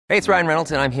Hey, it's Ryan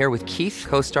Reynolds, and I'm here with Keith,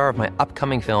 co-star of my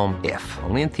upcoming film, If,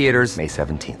 only in theaters May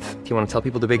 17th. Do you want to tell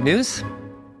people the big news?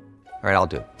 All right, I'll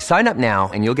do it. Sign up now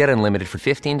and you'll get unlimited for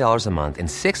 $15 a month and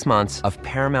 6 months of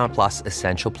Paramount Plus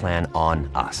Essential Plan on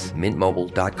us.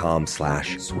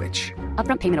 MintMobile.com/switch.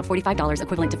 Upfront payment of $45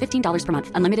 equivalent to $15 per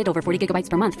month. Unlimited over 40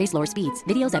 gigabytes per month. Face lower speeds.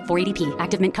 Videos at 480p.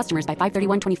 Active Mint customers by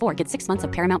 531.24 get 6 months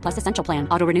of Paramount Plus Essential Plan.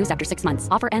 Auto renews after 6 months.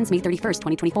 Offer ends May 31st,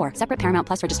 2024. Separate Paramount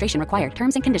Plus registration required.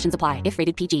 Terms and conditions apply if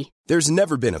rated PG. There's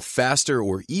never been a faster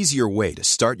or easier way to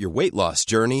start your weight loss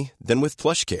journey than with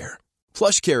PlushCare.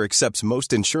 PlushCare accepts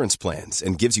most insurance plans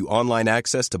and gives you online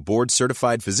access to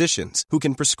board-certified physicians who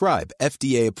can prescribe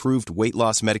FDA-approved weight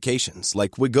loss medications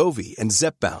like Wegovy and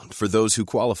Zepbound for those who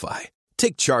qualify.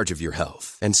 Take charge of your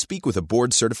health and speak with a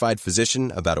board-certified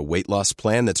physician about a weight loss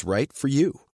plan that's right for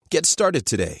you. Get started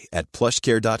today at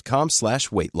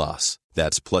plushcare.com/weight loss.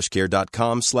 That's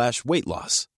plushcare.com/weight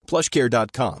loss.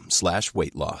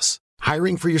 plushcare.com/weight loss.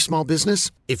 Hiring for your small business?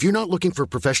 If you're not looking for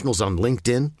professionals on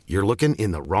LinkedIn, you're looking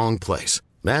in the wrong place.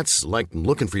 That's like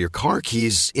looking for your car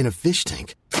keys in a fish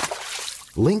tank.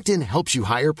 LinkedIn helps you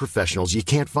hire professionals you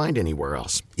can't find anywhere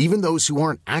else, even those who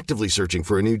aren't actively searching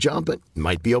for a new job but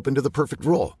might be open to the perfect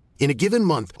role. In a given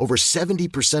month, over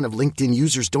 70% of LinkedIn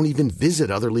users don't even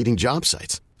visit other leading job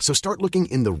sites. So start looking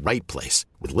in the right place.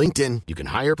 With LinkedIn, you can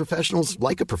hire professionals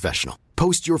like a professional.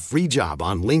 Post your free job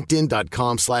on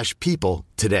linkedin.com/people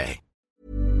today.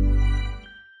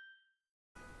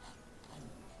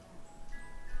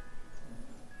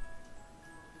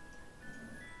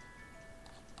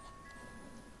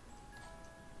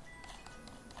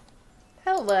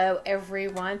 Hello,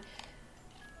 everyone.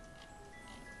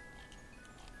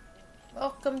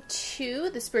 Welcome to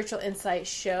the Spiritual Insight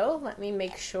Show. Let me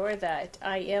make sure that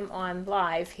I am on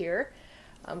live here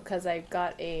because I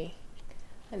got a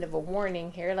kind of a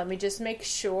warning here. Let me just make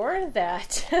sure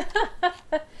that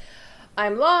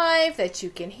I'm live, that you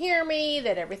can hear me,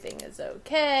 that everything is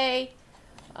okay.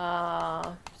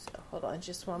 So hold on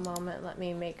just one moment. Let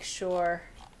me make sure.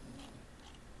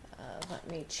 Let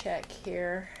me check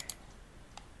here.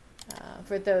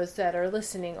 For those that are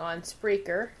listening on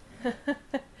Spreaker. All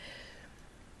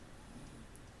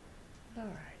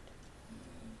right.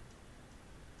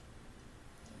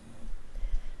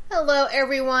 Hello,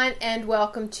 everyone, and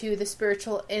welcome to the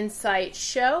Spiritual Insight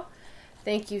Show.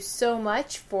 Thank you so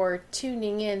much for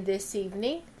tuning in this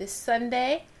evening, this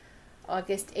Sunday,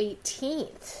 August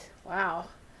 18th. Wow.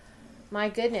 My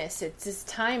goodness, this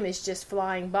time is just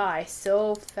flying by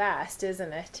so fast,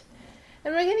 isn't it?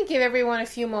 And we're going to give everyone a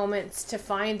few moments to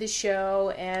find the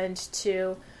show and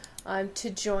to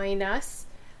join us.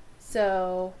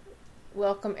 So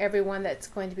welcome everyone that's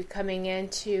going to be coming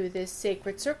into this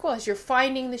sacred circle as you're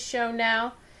finding the show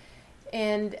now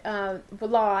and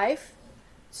live,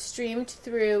 streamed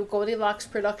through Goldilocks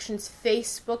Productions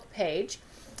Facebook page,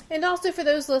 and also for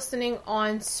those listening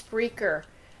on Spreaker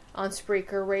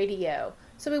Radio.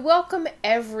 So we welcome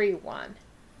everyone.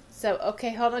 So,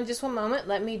 okay, hold on just one moment.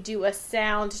 Let me do a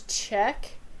sound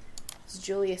check.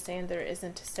 Julia saying there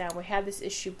isn't a sound. We had this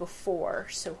issue before,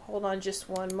 so hold on just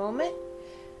one moment.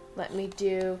 Let me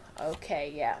do,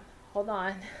 okay, yeah, hold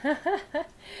on.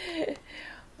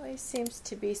 Always seems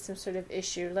to be some sort of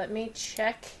issue. Let me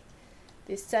check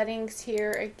the settings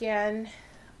here again.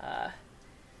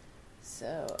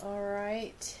 So, all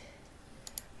right.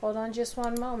 Hold on just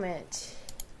one moment.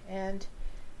 And,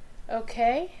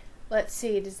 okay. Let's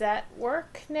see, does that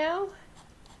work now?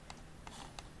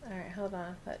 Alright, hold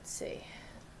on, let's see.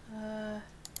 Let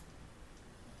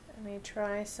me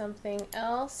try something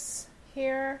else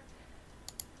here.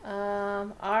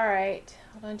 Alright,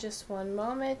 hold on just one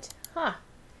moment. Hold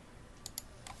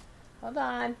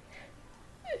on.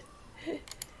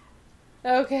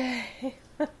 Okay.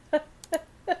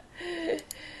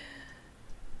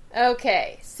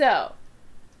 Okay, so.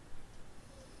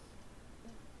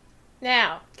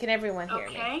 Now, can everyone hear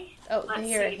me? Oh, let's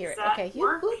hear see. it. Does that Okay,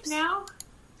 work oops. now?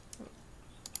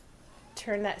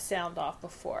 Turn that sound off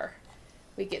before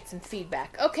we get some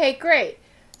feedback. Okay, great.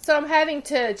 So I'm having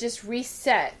to just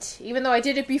reset. Even though I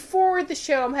did it before the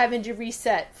show, I'm having to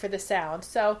reset for the sound.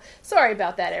 So sorry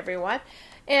about that, everyone.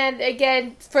 And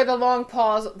again, for the long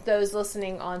pause, those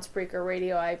listening on Spreaker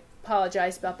Radio, I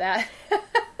apologize about that.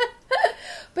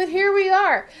 But here we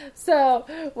are. So,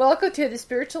 welcome to the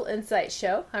Spiritual Insight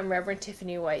Show. I'm Reverend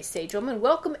Tiffany White Sage-Woman.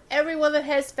 Welcome everyone that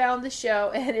has found the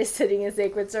show and is sitting in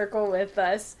Sacred Circle with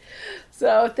us.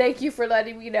 So, thank you for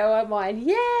letting me know I'm on.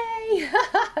 Yay!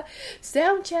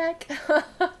 Sound check.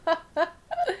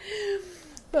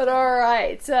 But all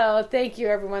right. So, thank you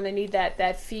everyone. I need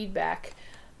that feedback.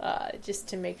 just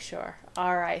to make sure.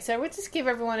 All right, so we'll just give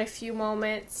everyone a few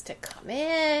moments to come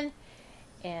in,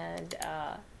 and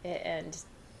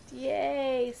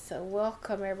yay! So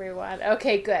welcome everyone.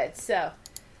 Okay, good. So,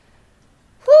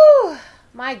 whew,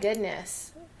 my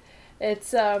goodness,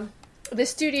 it's the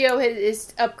studio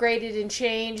is upgraded and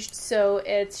changed, so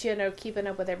it's keeping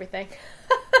up with everything.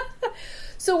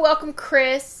 So welcome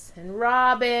Chris and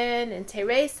Robin and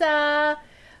Teresa.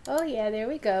 Oh yeah, there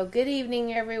we go. Good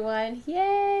evening, everyone.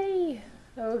 Yay!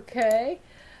 Okay.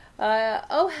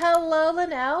 Oh, hello,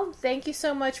 Linnell. Thank you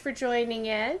so much for joining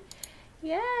in.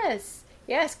 Yes.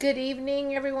 Good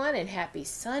evening, everyone, and happy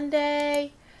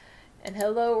Sunday. And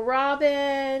hello,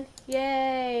 Robin.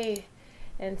 Yay!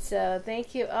 And so,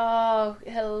 thank you. Oh,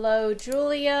 hello,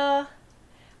 Julia.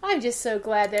 I'm just so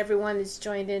glad that everyone has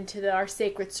joined into our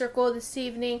sacred circle this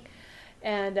evening.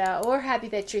 And we're happy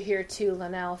that you're here too,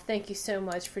 Linnell. Thank you so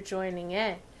much for joining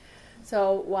in.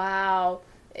 So, wow.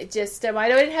 It just, I know I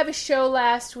didn't have a show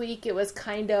last week. It was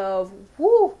kind of,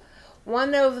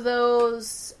 one of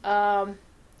those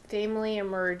family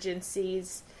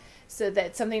emergencies. So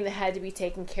that's something that had to be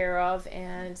taken care of.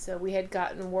 And so we had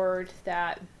gotten word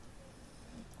that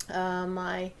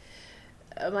my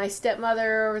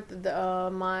stepmother,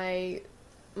 my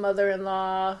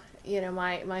mother-in-law,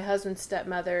 my husband's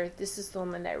stepmother, this is the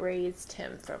woman that raised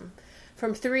him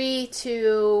from 3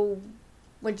 to,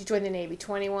 when did you join the Navy?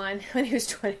 21? When he was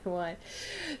 21.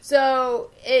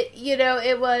 So,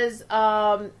 it was,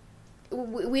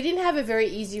 we didn't have a very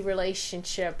easy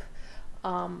relationship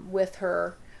with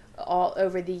her all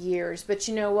over the years. But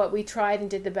you know what? We tried and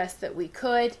did the best that we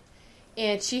could.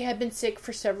 And she had been sick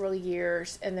for several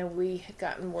years, and then we had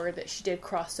gotten word that she did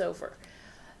cross over.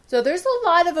 So there's a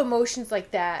lot of emotions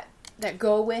like that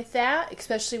go with that,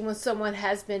 especially when someone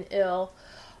has been ill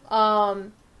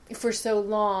for so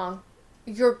long.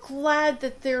 You're glad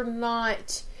that they're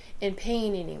not in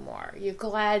pain anymore. You're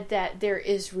glad that there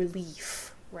is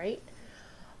relief, right?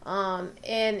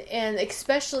 And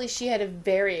especially she had a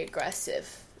very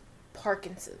aggressive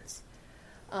Parkinson's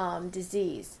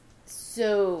disease.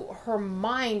 So her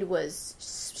mind was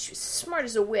smart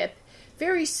as a whip.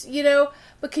 Very,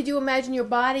 but could you imagine your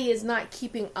body is not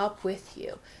keeping up with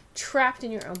you, trapped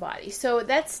in your own body. So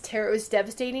that's terrible. It was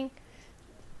devastating.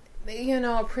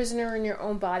 A prisoner in your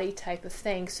own body type of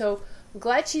thing. So I'm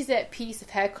glad she's at peace.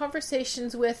 I've had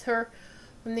conversations with her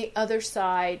from the other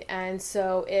side, and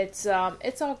so it's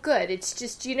all good. It's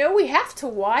just, we have to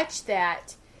watch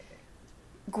that.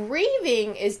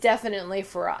 Grieving is definitely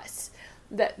for us.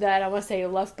 That I want to say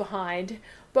left behind,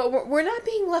 but we're not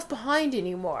being left behind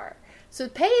anymore. So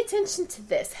pay attention to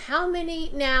this. How many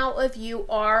now of you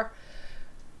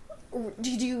do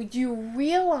you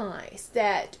realize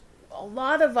that a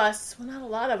lot of us, well, not a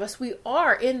lot of us, we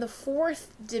are in the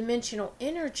fourth dimensional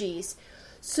energies.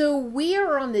 So we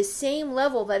are on the same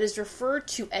level that is referred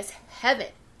to as heaven.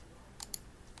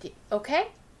 Okay?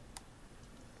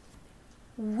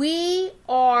 We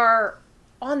are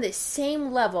on the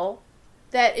same level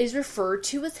that is referred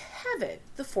to as heaven,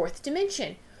 the fourth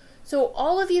dimension. So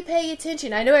all of you pay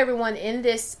attention. I know everyone in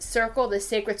this circle, this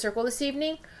sacred circle this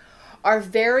evening, are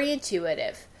very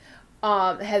intuitive,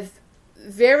 have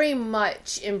very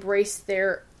much embraced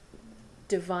their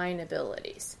divine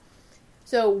abilities.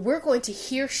 So we're going to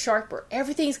hear sharper.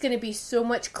 Everything's going to be so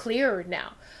much clearer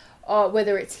now,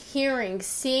 whether it's hearing,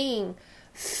 seeing,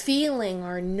 feeling,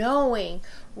 or knowing,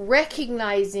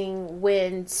 recognizing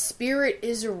when spirit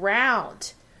is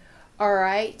around. All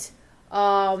right?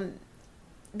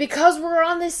 Because we're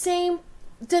on the same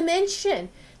dimension.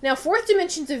 Now, fourth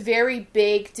dimension is a very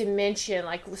big dimension,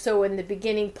 so in the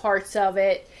beginning parts of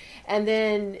it, and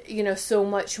then, so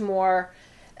much more.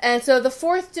 And so the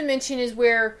fourth dimension is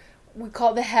where we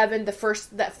call the heaven,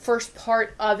 that first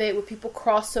part of it, where people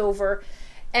cross over.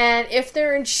 And if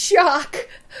they're in shock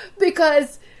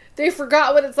because they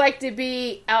forgot what it's like to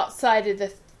be outside of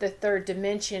the third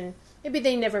dimension, maybe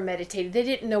they never meditated, they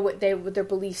didn't know what their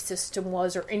belief system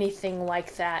was or anything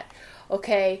like that,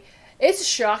 okay? It's a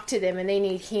shock to them and they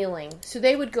need healing. So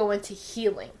they would go into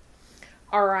healing,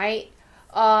 all right?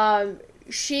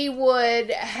 She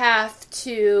would have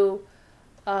to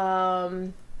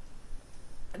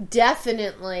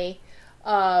definitely,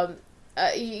 have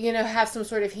some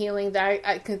sort of healing that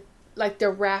I could, like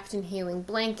they're wrapped in healing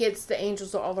blankets. The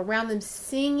angels are all around them,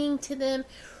 singing to them,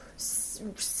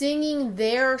 singing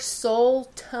their soul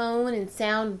tone and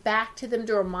sound back to them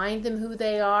to remind them who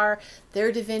they are,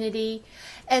 their divinity.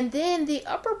 And then the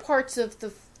upper parts of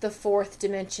the fourth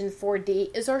dimension,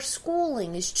 4D, is our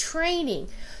schooling, is training,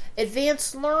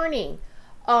 advanced learning.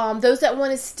 Those that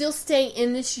want to still stay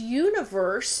in this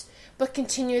universe, but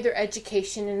continue their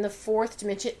education in the fourth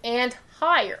dimension and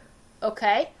higher.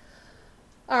 Okay?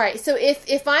 All right, so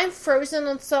if I'm frozen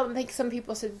on something, I think some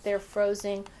people said they're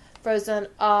frozen,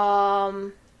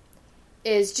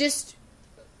 is just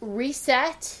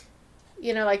reset,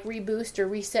 like reboost or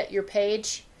reset your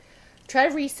page. Try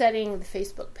resetting the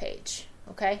Facebook page,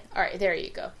 okay? All right, there you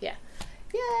go, yeah.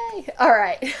 Yay! All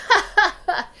right.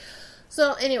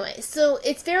 So anyway, so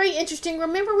it's very interesting.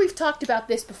 Remember we've talked about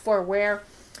this before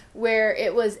where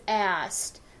it was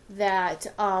asked that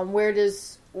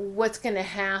what's going to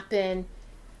happen.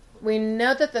 We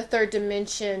know that the third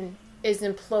dimension is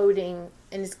imploding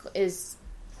and is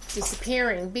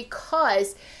disappearing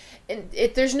because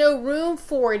there's no room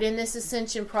for it in this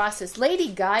ascension process. Lady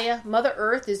Gaia, Mother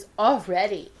Earth, is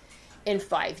already in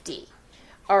 5D.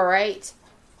 All right?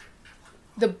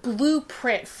 The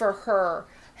blueprint for her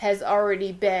has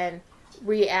already been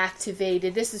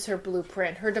reactivated. This is her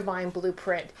blueprint, her divine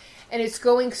blueprint. And it's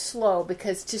going slow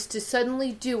because just to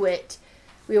suddenly do it,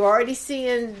 we're already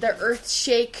seeing the earth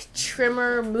shake,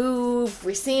 tremor, move.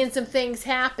 We're seeing some things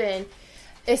happen.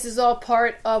 This is all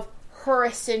part of her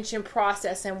ascension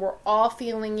process, and we're all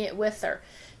feeling it with her.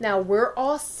 Now, we're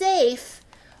all safe,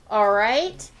 all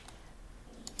right,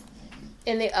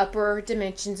 in the upper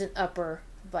dimensions and upper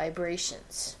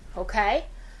vibrations, okay?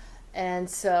 And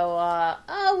so,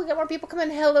 we got more people coming.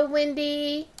 Hello,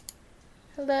 Wendy.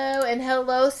 Hello, and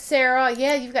hello, Sarah.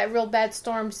 Yeah, you've got real bad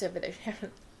storms over there.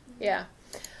 Yeah.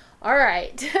 All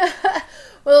right.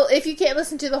 Well, if you can't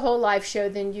listen to the whole live show,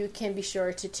 then you can be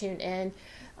sure to tune in.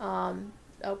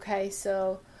 Okay,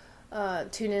 so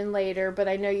tune in later. But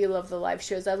I know you love the live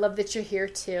shows. I love that you're here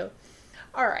too.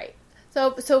 All right.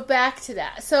 So back to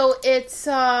that. So it's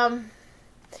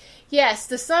yes,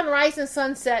 the sunrise and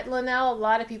sunset. Now, a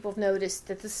lot of people have noticed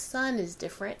that the sun is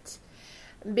different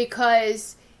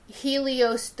because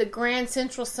Helios, the grand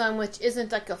central sun, which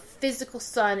isn't like a physical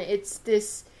sun, it's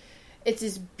this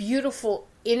beautiful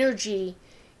energy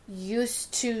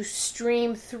used to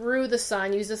stream through the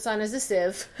sun, use the sun as a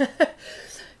sieve,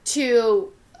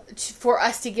 for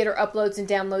us to get our uploads and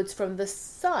downloads from the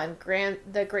sun,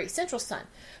 the great central sun.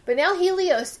 But now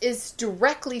Helios is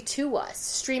directly to us,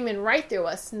 streaming right through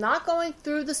us, not going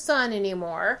through the sun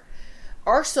anymore,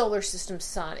 our solar system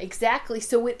sun. Exactly.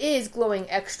 So it is glowing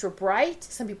extra bright.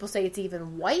 Some people say it's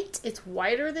even white. It's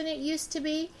whiter than it used to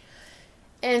be.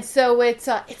 And so it's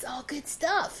all good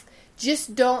stuff.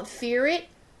 Just don't fear it.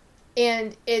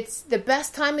 And it's the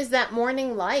best time is that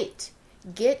morning light.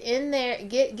 Get in there,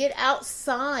 get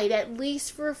outside at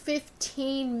least for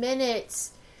 15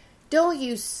 minutes. Don't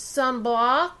use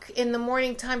sunblock in the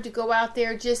morning time to go out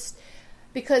there just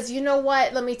because you know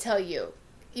what? Let me tell you.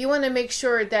 You want to make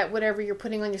sure that whatever you're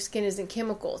putting on your skin isn't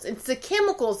chemicals. It's the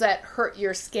chemicals that hurt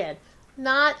your skin,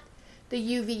 not the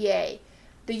UVA.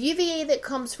 The UVA that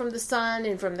comes from the sun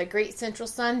and from the great central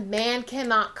sun, man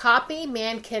cannot copy,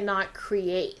 man cannot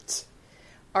create.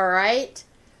 All right?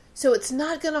 So it's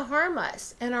not going to harm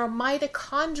us. And our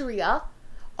mitochondria,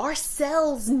 our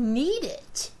cells need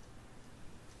it.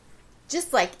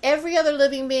 Just like every other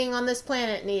living being on this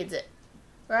planet needs it.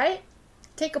 Right?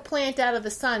 Take a plant out of the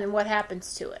sun and what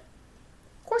happens to it?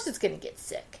 Of course it's going to get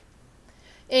sick.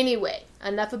 Anyway,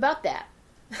 enough about that.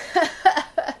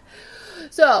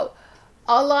 So,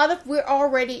 we're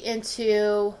already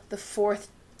into the fourth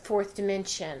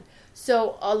dimension.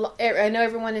 So I know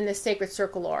everyone in the sacred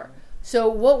circle are. So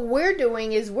what we're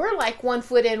doing is we're like 1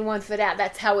 foot in, 1 foot out.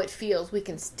 That's how it feels. We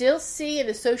can still see and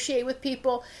associate with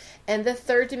people. And the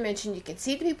third dimension, you can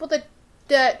see the people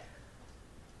that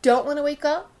don't want to wake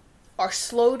up, are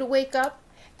slow to wake up.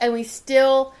 And we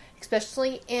still,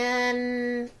 especially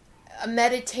in a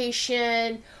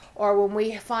meditation or when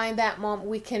we find that moment,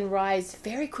 we can rise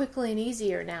very quickly and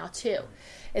easier now too.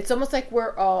 It's almost like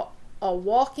we're a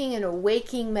walking and a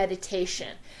waking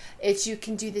meditation. You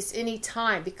can do this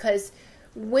anytime because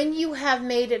when you have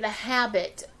made it a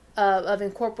habit of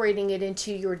incorporating it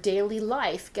into your daily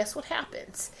life, guess what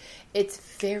happens? It's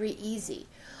very easy.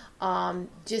 All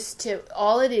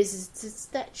it is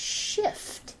just that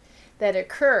shift that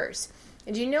occurs.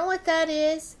 And do you know what that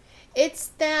is? It's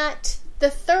that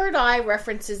the third eye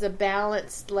references a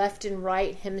balanced left and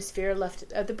right hemisphere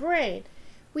left of the brain.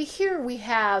 We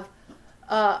have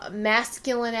a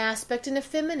masculine aspect and a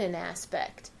feminine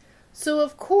aspect. So,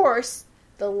 of course,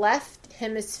 the left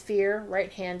hemisphere,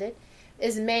 right-handed,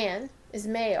 is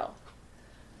male.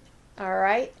 All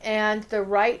right? And the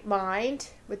right mind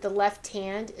with the left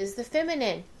hand is the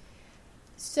feminine.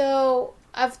 So,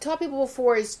 I've taught people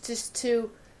before is just to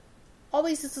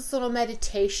always just this little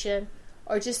meditation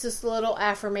or just this little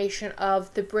affirmation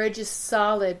of the bridge is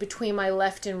solid between my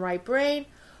left and right brain,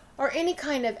 or any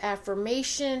kind of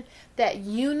affirmation that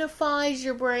unifies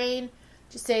your brain.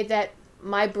 Just say that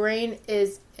my brain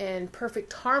is in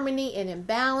perfect harmony and in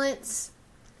balance.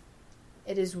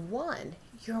 It is one.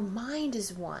 Your mind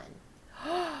is one.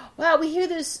 Wow, we hear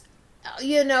this,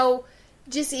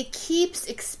 just it keeps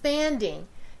expanding.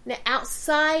 Now,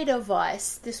 outside of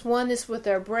us, this oneness with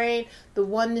our brain, the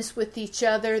oneness with each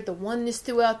other, the oneness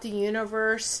throughout the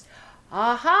universe.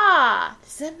 Aha!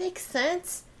 Does that make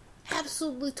sense?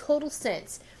 Absolutely total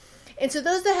sense. And so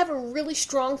those that have a really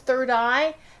strong third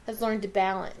eye has learned to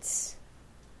balance.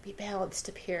 Be balanced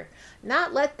up here.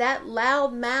 Not let that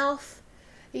loud mouth,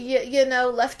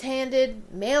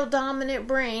 left-handed, male-dominant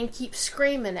brain keep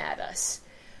screaming at us.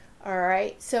 All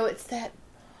right? So it's that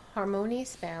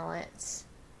harmonious balance.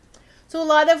 So a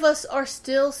lot of us are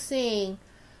still seeing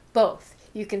both.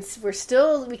 We can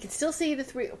still see the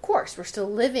three. Of course, we're still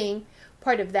living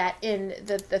part of that in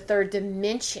the third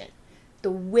dimension,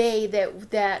 the way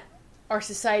that our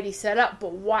society set up.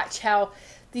 But watch how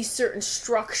these certain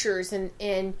structures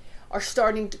and are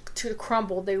starting to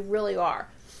crumble. They really are,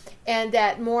 and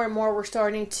that more and more we're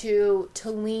starting to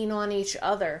lean on each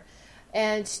other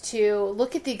and to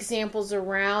look at the examples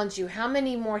around you. How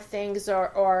many more things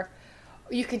are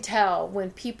you can tell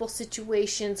when people,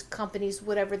 situations, companies,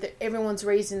 whatever, everyone's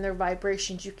raising their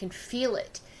vibrations. You can feel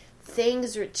it.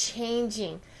 Things are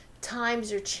changing.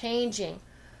 Times are changing.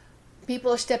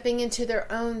 People are stepping into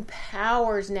their own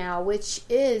powers now, which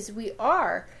is, we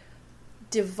are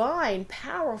divine,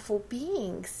 powerful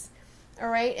beings. All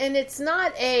right? And it's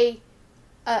not a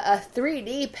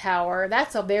 3D power.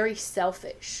 That's a very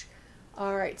selfish.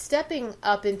 All right? Stepping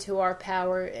up into our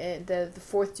power, the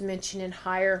fourth dimension and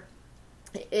higher,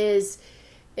 is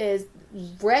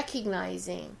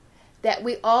recognizing that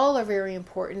we all are very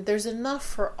important. There's enough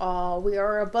for all. We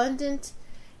are abundant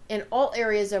in all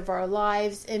areas of our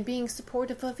lives and being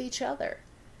supportive of each other.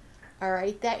 All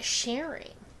right, that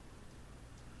sharing.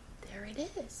 There it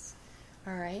is.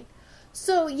 All right.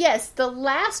 So yes, the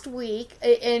last week,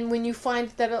 and when you find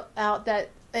that out, that,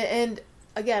 and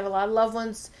again, a lot of loved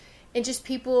ones and just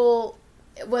people,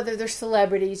 whether they're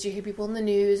celebrities, you hear people in the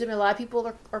news. I mean, a lot of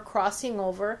people are crossing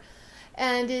over,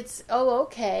 and it's,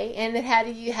 okay. And then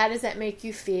how does that make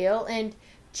you feel? And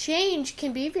change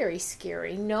can be very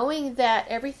scary, knowing that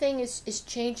everything is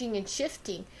changing and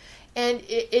shifting, and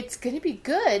it's going to be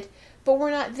good, but we're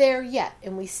not there yet,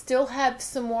 and we still have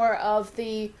some more of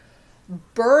the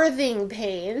birthing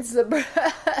pains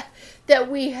that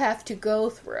we have to go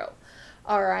through.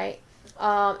 All right,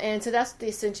 and so that's what the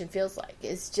ascension feels like.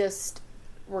 It's just,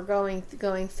 we're going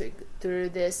through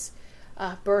this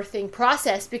birthing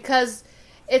process, because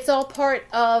it's all part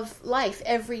of life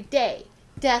every day.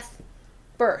 Death,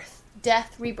 birth,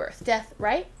 death, rebirth, death,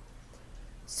 right?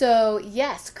 So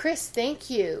yes, Chris, thank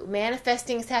you.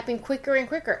 Manifesting is happening quicker and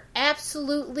quicker.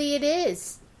 Absolutely it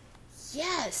is.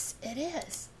 Yes, it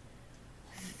is.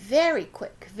 Very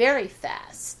quick, very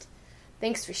fast.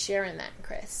 Thanks for sharing that,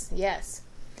 Chris. Yes.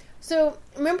 So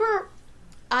remember,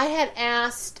 I had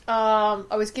asked,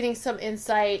 I was getting some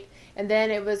insight, and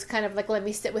then it was kind of like, let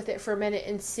me sit with it for a minute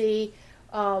and see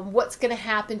what's going to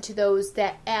happen to those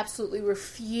that absolutely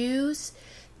refuse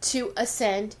to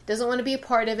ascend, doesn't want to be a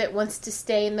part of it, wants to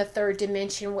stay in the third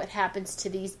dimension. What happens to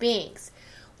these beings?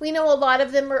 We know a lot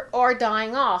of them are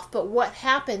dying off, but what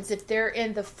happens if they're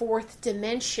in the fourth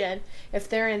dimension, if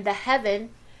they're in the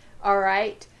heaven, all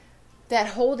right, that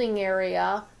holding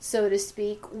area, so to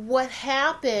speak, what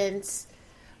happens,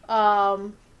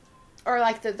 or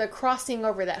like the crossing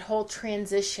over, that whole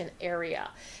transition area.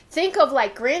 Think of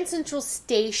like Grand Central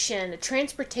Station, a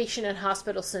transportation and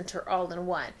hospital center all in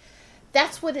one.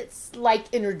 That's what it's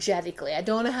like energetically. I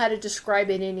don't know how to describe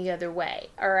it any other way,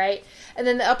 all right? And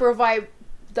then the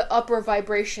upper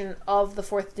vibration of the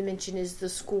fourth dimension is the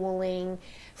schooling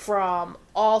from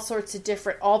all sorts of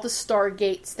all the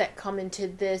stargates that come into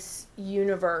this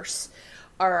universe,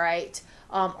 all right,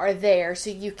 are there, so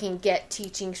you can get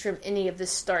teachings from any of the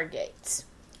stargates,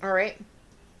 all right?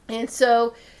 And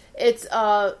so it's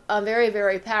very,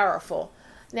 very powerful.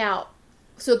 Now,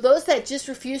 so those that just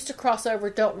refuse to cross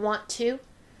over, don't want to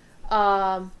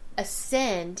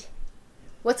ascend,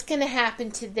 what's going to happen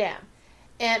to them?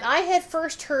 And I had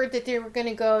first heard that they were going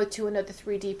to go to another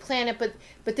 3D planet,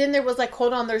 but then there was like,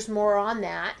 hold on, there's more on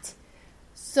that.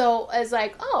 So I was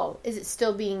like, oh, is it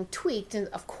still being tweaked? And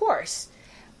of course,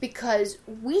 because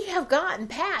we have gotten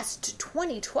past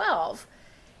 2012,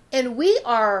 and we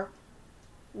are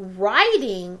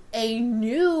writing a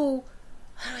new,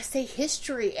 how do I say,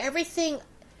 history. Everything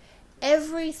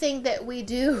that we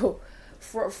do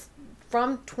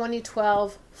from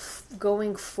 2012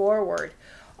 going forward,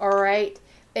 all right,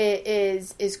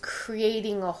 is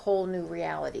creating a whole new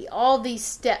reality. All these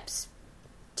steps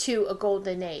to a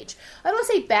golden age. I don't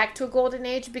say back to a golden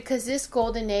age, because this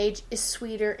golden age is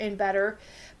sweeter and better,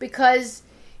 because,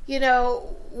 you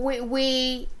know,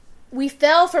 we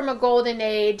fell from a golden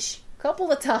age a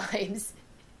couple of times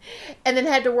and then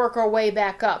had to work our way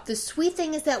back up. The sweet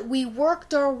thing is that we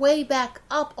worked our way back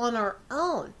up on our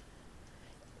own.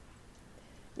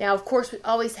 Now, of course, we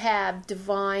always have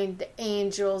divine, the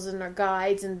angels and our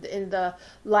guides and the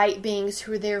light beings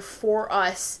who are there for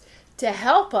us to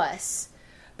help us.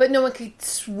 But no one could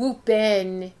swoop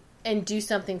in and do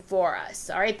something for us.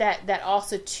 All right, that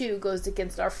also, too, goes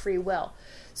against our free will.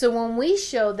 So when we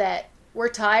show that we're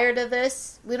tired of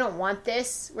this, we don't want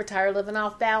this, we're tired of living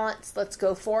off balance, let's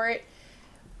go for it,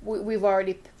 we've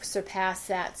already surpassed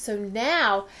that. So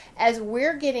now, as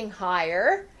we're getting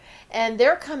higher, and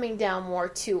they're coming down more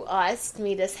to us, to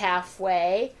meet us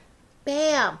halfway,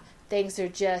 bam, things are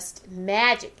just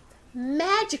magic.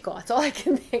 Magical. That's all I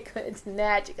can think of. It's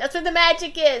magic. That's what the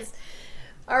magic is.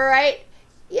 All right?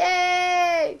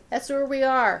 Yay! That's where we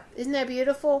are. Isn't that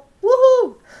beautiful?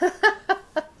 Woohoo!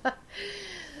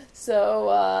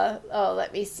 So,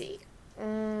 let me see.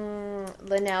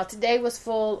 Now, today was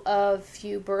full of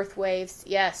few birth waves.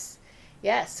 Yes,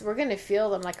 we're going to feel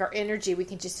them, like our energy. We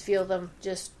can just feel them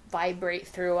just vibrate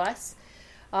through us.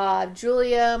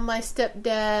 Julia, my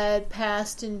stepdad,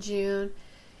 passed in June.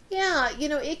 Yeah, you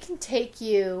know, it can take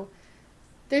you,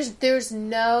 there's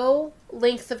no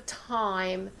length of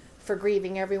time for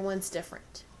grieving. Everyone's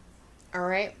different. All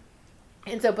right?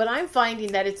 And so, but I'm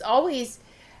finding that it's always,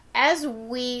 as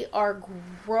we are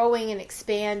growing and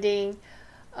expanding,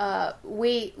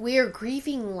 we are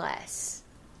grieving less.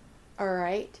 All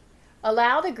right?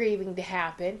 Allow the grieving to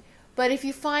happen. But if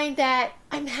you find that,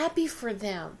 I'm happy for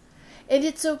them, and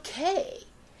it's okay.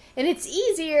 And it's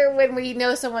easier when we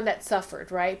know someone that suffered,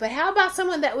 right? But how about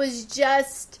someone that was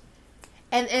just,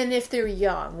 and if they're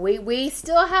young? We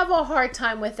still have a hard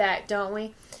time with that, don't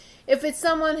we? If it's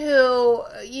someone who,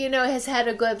 you know, has had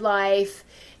a good life,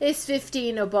 is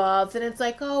 15 above, then it's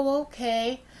like, oh,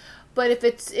 okay. But if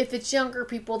it's younger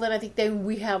people, then I think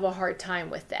we have a hard time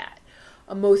with that,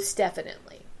 most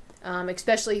definitely.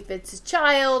 Especially if it's a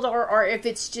child or if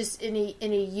it's just in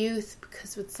a youth,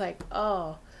 because it's like,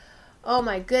 oh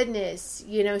my goodness,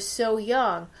 you know, so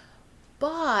young.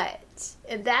 But,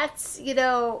 and that's, you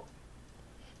know,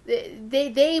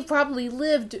 they probably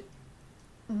lived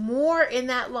more in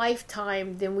that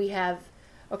lifetime than we have.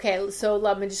 Okay, so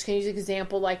I'm just going to use an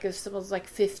example, like if someone's like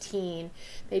 15,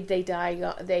 they die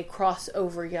young, they cross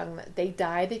over young, they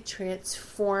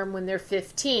transform when they're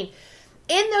 15.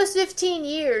 In those 15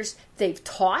 years, they've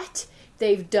taught,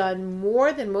 they've done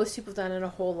more than most people have done in a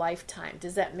whole lifetime.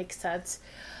 Does that make sense?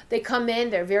 They come in,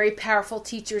 they're very powerful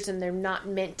teachers, and they're not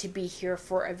meant to be here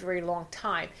for a very long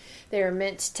time. They are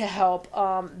meant to help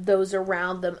those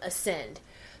around them ascend.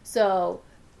 So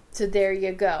there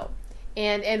you go.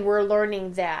 And we're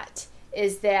learning that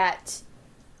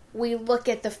we look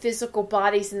at the physical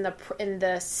bodies and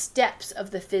the steps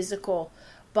of the physical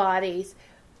bodies,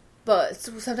 but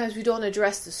sometimes we don't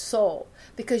address the soul,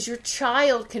 because your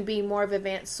child can be more of an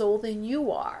advanced soul than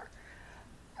you are.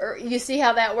 You see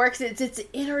how that works? It's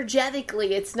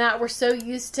energetically. It's not, we're so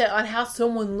used to on how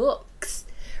someone looks,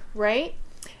 right?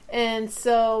 And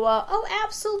so,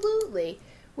 absolutely.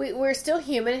 We're still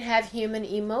human and have human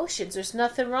emotions. There's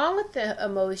nothing wrong with the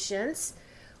emotions.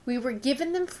 We were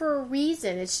given them for a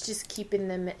reason. It's just keeping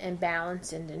them in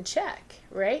balance and in check,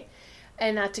 right?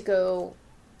 And not to go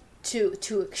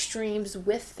to extremes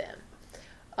with them.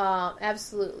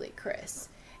 Absolutely, Chris.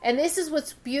 And this is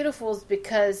what's beautiful, is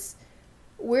because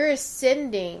we're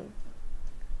ascending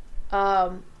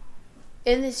in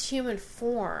this human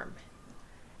form.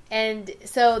 And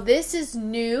so this is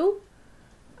new.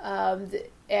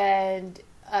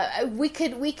 We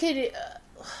could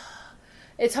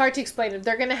it's hard to explain it.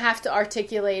 They're going to have to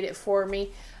articulate it for me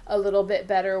a little bit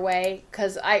better way,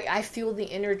 because I feel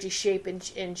the energy shape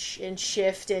and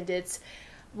shift, and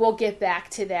we'll get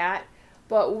back to that.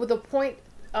 But the point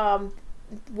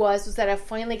was that I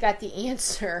finally got the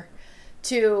answer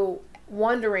to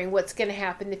wondering what's going to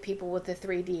happen to people with the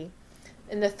 3D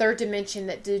in the third dimension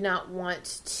that do not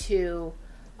want to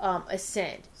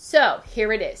ascend. So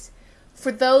here it is.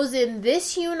 For those in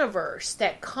this universe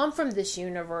that come from this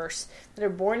universe, that are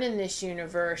born in this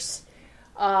universe,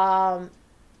 they're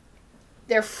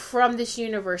from this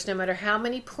universe, no matter how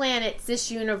many planets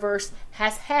this universe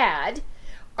has had,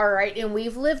 all right, and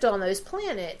we've lived on those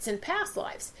planets in past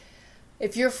lives.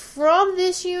 If you're from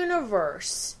this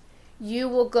universe, you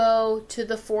will go to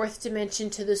the fourth dimension,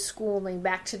 to the schooling,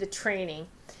 back to the training,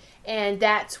 And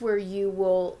that's where you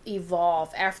will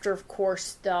evolve after, of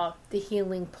course, the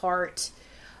healing part.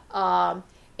 And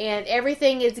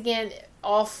everything is, again,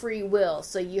 all free will.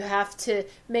 So you have to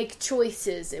make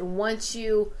choices. And once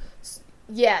you,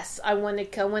 yes, I want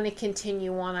to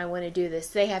continue on, I want to do this,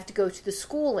 they have to go to the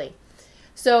schooling.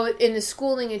 So in the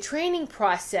schooling and training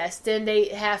process, then they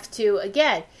have to,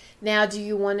 again, now do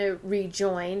you want to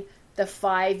rejoin the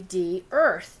 5D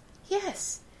Earth?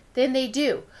 Yes, then they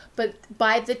do. But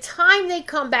by the time they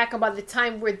come back and by the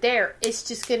time we're there, it's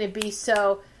just going to be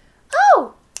so,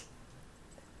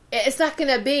 it's not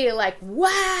going to be like,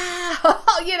 wow,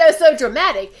 so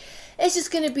dramatic. It's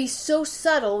just going to be so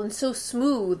subtle and so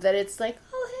smooth that it's like,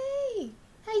 oh, hey,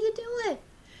 how you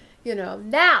doing?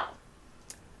 Now,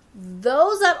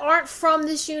 those that aren't from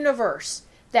this universe,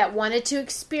 that wanted to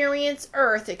experience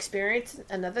Earth, experience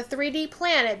another 3D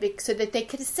planet so that they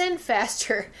could ascend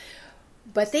faster,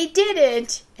 but they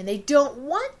didn't, and they don't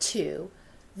want to,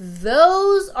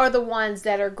 those are the ones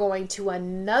that are going to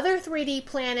another 3D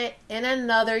planet in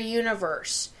another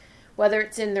universe, whether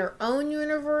it's in their own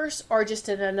universe or just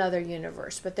in another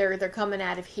universe, but they're coming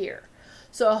out of here.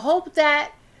 So I hope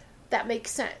that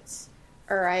makes sense.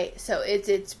 All right, so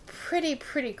it's pretty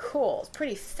cool. It's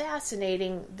pretty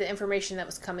fascinating, the information that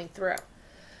was coming through.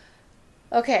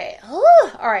 Okay,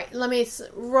 all right,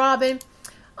 Robin,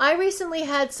 I recently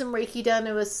had some Reiki done.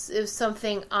 It was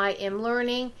something I am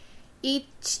learning.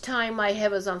 Each time my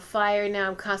head was on fire, now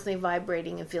I'm constantly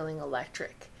vibrating and feeling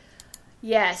electric.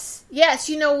 Yes,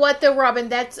 you know what though, Robin,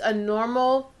 that's a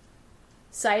normal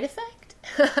side effect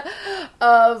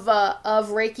of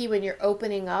Reiki. When you're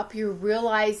opening up, you're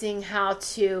realizing how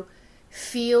to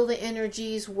feel the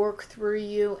energies work through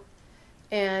you,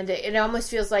 and it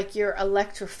almost feels like you're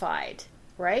electrified,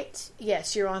 right?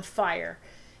 Yes, you're on fire.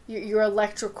 You're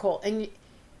electrical,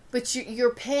 but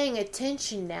you're paying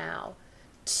attention now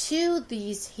to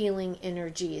these healing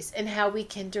energies and how we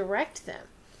can direct them.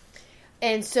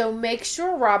 And so make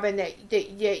sure, Robin, that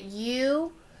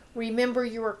you remember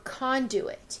you're a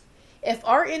conduit. If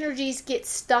our energies get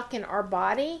stuck in our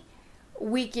body,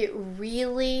 we get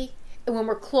really, when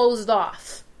we're closed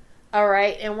off, all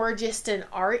right, and we're just in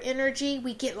our energy,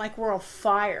 we get like we're on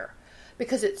fire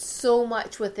because it's so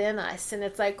much within us. And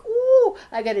it's like, ooh,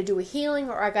 I got to do a healing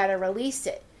or I got to release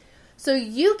it. So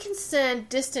you can send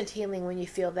distant healing when you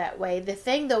feel that way. The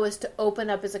thing, though, is to open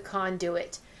up as a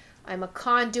conduit. I'm a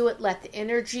conduit. Let the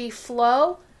energy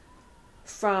flow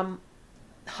from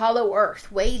Hollow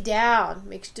Earth, way down,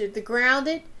 mixed to the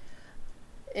grounded,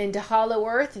 into Hollow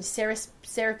Earth and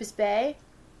Serapis Bay.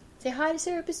 Say hi to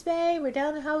Serapis Bay. We're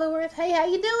down in Hollow Earth. Hey, how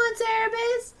you doing,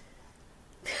 Serapis?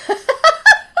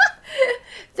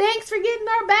 Thanks for getting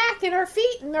our back and our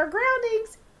feet and our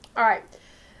groundings. All right,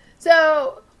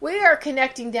 so we are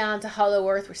connecting down to Hollow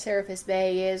Earth, where Serapis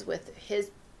Bay is, with his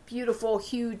beautiful,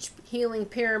 huge healing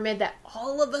pyramid that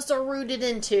all of us are rooted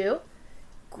into,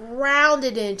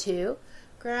 grounded into.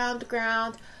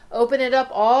 Ground. Open it up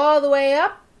all the way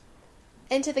up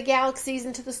into the galaxies,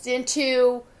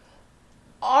 into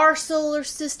our solar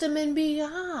system and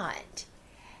beyond.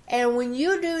 And when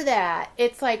you do that,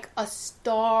 it's like a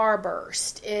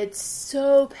starburst. It's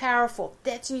so powerful.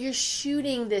 You're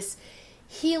shooting this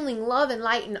healing love and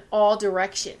light in all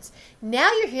directions.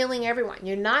 Now you're healing everyone.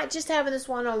 You're not just having this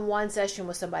one-on-one session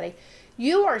with somebody.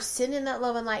 You are sending that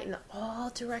love and light in all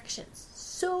directions.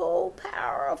 So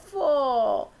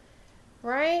powerful,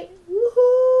 right?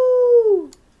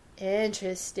 Woohoo!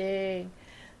 Interesting.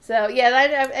 So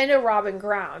yeah, I know Robin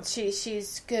grounds.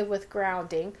 She's good with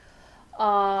grounding.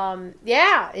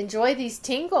 Enjoy these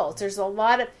tingles. There's a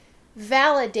lot of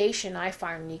validation I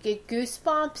find when you get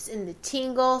goosebumps and the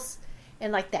tingles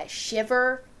and like that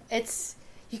shiver.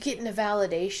 You getting the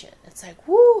validation. It's like,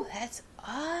 woo, that's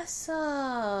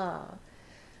awesome.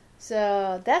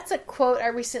 So that's a quote I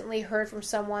recently heard from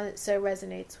someone that so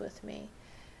resonates with me.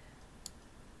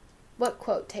 What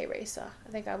quote, Teresa? I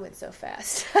think I went so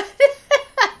fast.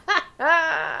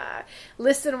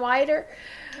 Listen wider.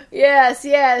 Yes,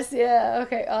 yeah.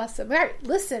 Okay, awesome. All right,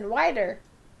 listen wider.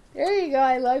 There you go.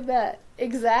 I love that.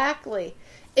 Exactly.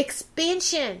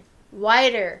 Expansion.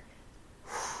 Wider.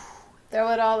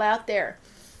 Throw it all out there.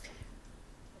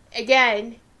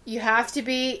 Again, you have to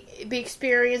be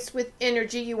experienced with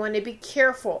energy. You want to be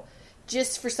careful.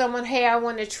 Just for someone, hey, I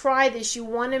want to try this, you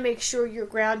want to make sure you're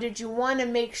grounded. You want to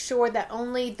make sure that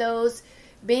only those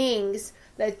beings,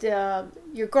 that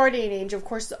your guardian angel, of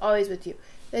course, is always with you.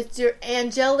 That's your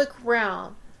angelic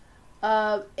realm.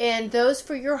 And those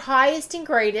for your highest and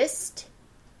greatest,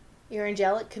 your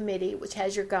angelic committee, which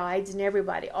has your guides and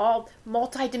everybody, all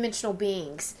multidimensional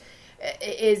beings,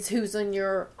 is who's on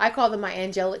your, I call them my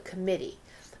angelic committee.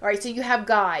 All right, so you have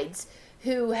guides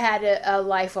who had a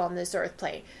life on this earth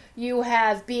plane. You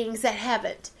have beings that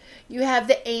haven't. You have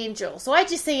the angels. So I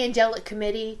just say angelic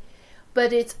committee,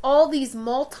 but it's all these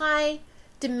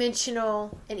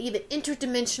multi-dimensional and even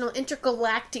interdimensional,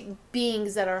 intergalactic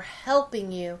beings that are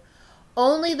helping you.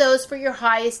 Only those for your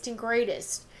highest and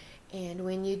greatest. And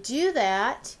when you do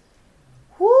that,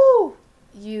 whoo,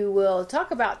 you will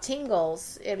talk about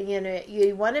tingles. I mean,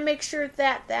 you want to make sure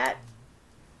that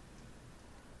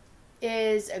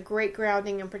is a great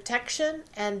grounding and protection,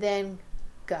 and then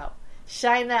go.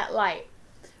 Shine that light.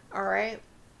 All right?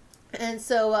 And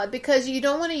so, because you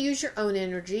don't want to use your own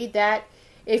energy, that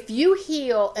if you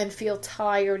heal and feel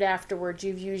tired afterwards,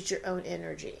 you've used your own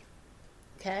energy.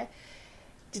 Okay?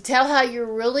 To tell how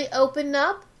you're really opened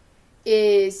up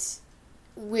is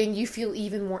when you feel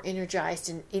even more energized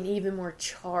and even more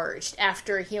charged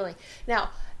after a healing. Now,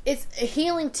 it's a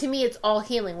healing to me, it's all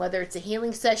healing, whether it's a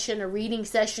healing session, a reading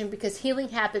session, because healing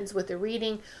happens with a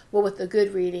reading, well, with a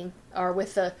good reading, or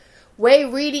with the way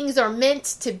readings are meant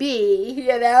to be,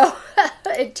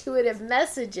 intuitive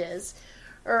messages.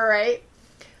 All right.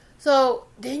 So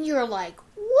then you're like,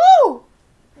 whoa,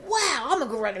 wow, I'm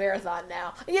going to go run a marathon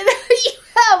now. You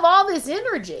have all this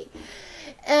energy.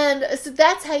 And so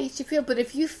that's how you should feel. But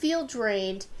if you feel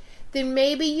drained, then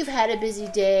maybe you've had a busy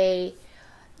day.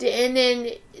 And then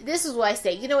this is what I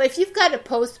say, if you've got to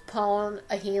postpone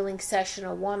a healing session,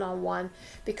 a one-on-one,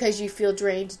 because you feel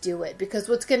drained, do it. Because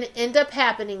what's going to end up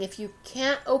happening, if you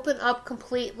can't open up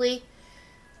completely,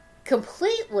 you're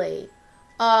going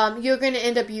to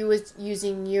end up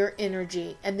using your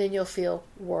energy, and then you'll feel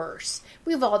worse.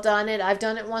 We've all done it. I've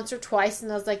done it once or twice,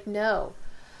 and I was like, no.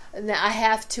 And I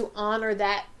have to honor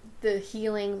that, the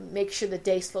healing, make sure the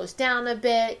day slows down a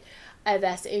bit. I've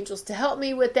asked angels to help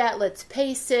me with that. Let's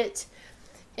pace it.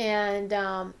 And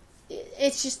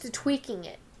it's just the tweaking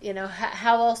it.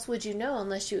 How else would you know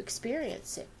unless you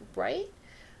experience it, right?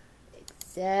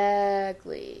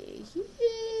 Exactly.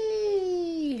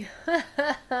 Yay.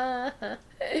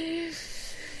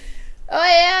 Oh,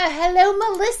 yeah. Hello,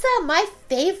 Melissa. My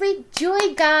favorite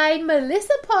joy guide,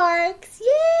 Melissa Parks.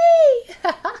 Yay.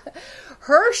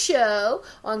 Her show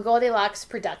on Goldilocks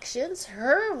Productions,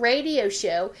 her radio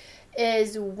show,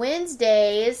 is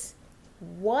Wednesdays,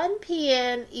 1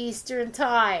 p.m. Eastern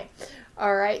Time.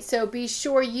 All right, so be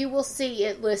sure you will see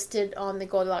it listed on the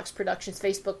Goldilocks Productions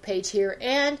Facebook page here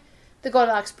and the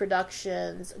Goldilocks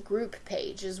Productions group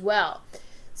page as well.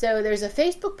 So there's a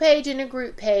Facebook page and a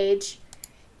group page,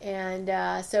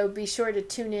 and so be sure to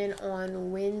tune in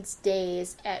on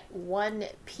Wednesdays at 1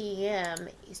 p.m.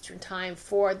 Eastern Time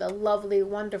for the lovely,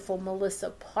 wonderful Melissa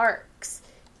Parks.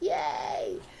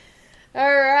 Yay!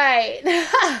 All right.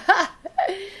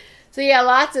 So yeah,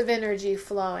 lots of energy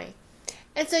flowing.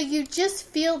 And so you just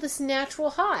feel this natural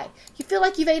high. You feel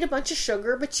like you've ate a bunch of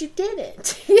sugar, but you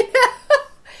didn't.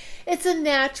 It's a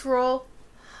natural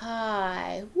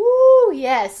high. Woo,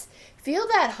 yes. Feel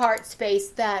that heart space,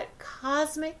 that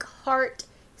cosmic heart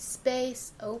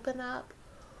space open up.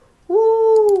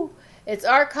 Woo. It's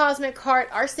our cosmic heart,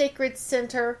 our sacred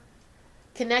center,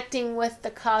 connecting with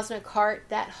the cosmic heart,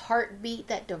 that heartbeat,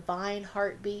 that divine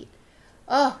heartbeat.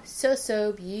 Oh,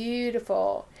 so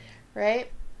beautiful,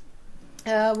 right?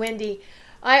 Wendy,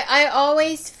 I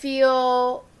always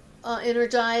feel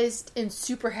energized and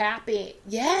super happy.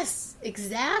 Yes,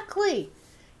 exactly.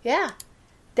 Yeah,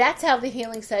 that's how the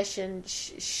healing session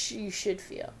you should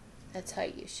feel. That's how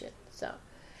you should. So,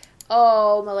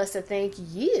 oh, Melissa, thank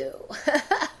you.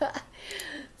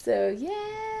 So,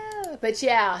 yeah. But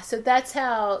yeah, so that's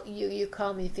how you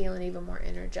call me feeling even more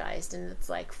energized, and it's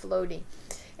like floating.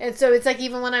 And so it's like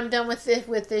even when I'm done with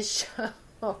this show.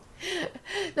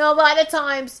 Now, a lot of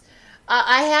times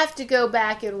I have to go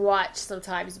back and watch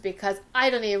sometimes because I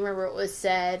don't even remember what was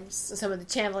said, some of the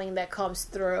channeling that comes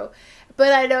through.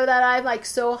 But I know that I'm like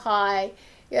so high,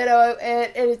 and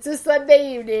it's a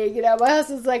Sunday evening. My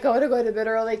husband's like, I want to go to bed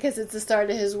early because it's the start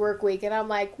of his work week. And I'm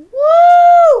like,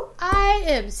 woo! I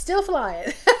am still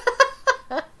flying.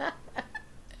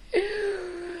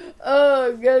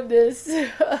 Oh, goodness.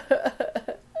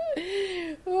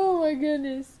 Oh, my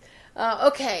goodness.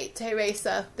 Okay,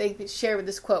 Teresa, they shared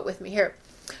this quote with me here.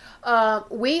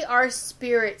 We are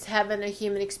spirits having a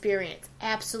human experience.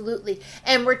 Absolutely.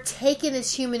 And we're taking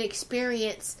this human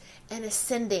experience and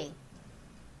ascending.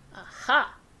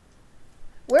 Aha.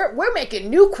 We're making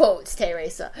new quotes,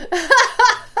 Teresa.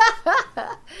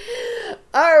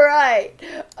 All right.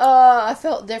 I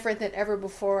felt different than ever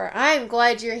before. I'm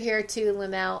glad you're here too,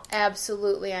 Linnell.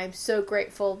 Absolutely. I'm so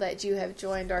grateful that you have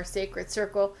joined our sacred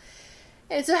circle.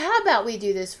 And so how about we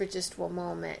do this for just one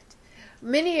moment?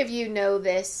 Many of you know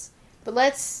this, but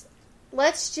let's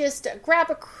let's just grab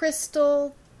a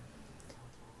crystal.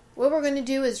 What we're going to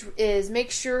do is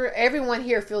make sure everyone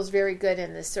here feels very good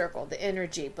in this circle, the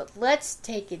energy. But let's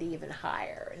take it even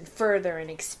higher and further and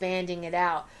expanding it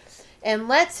out. And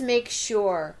let's make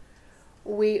sure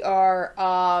we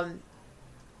are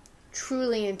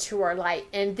truly into our light.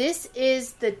 And this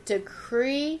is the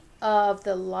decree of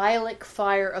the lilac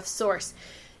fire of source.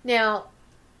 Now,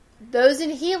 those in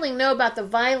healing know about the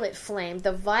violet flame.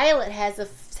 The violet has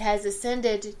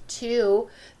ascended to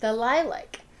the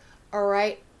lilac. All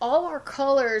right. All our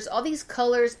colors, all these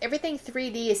colors, everything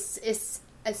 3D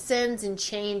ascends and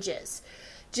changes.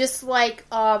 Just like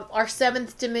our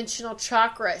seventh dimensional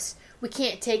chakras, we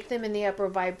can't take them in the upper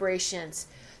vibrations.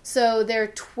 So there are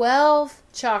 12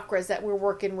 chakras that we're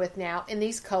working with now, and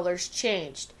these colors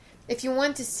changed. If you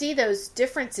want to see those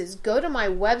differences, go to my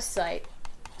website.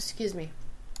 Excuse me.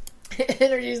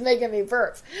 Energy's making me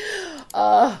burp.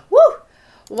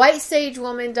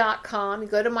 WhiteSageWoman.com. You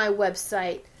go to my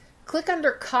website. Click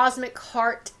under Cosmic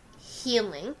Heart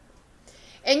Healing,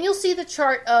 and you'll see the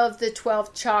chart of the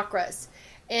 12 chakras.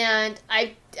 And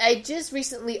I just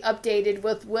recently updated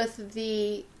with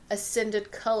the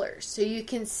ascended colors, so you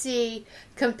can see,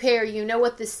 compare. You know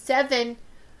what the 7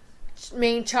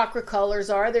 main chakra colors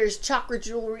are. There's chakra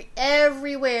jewelry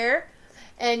everywhere,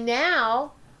 and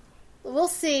now we'll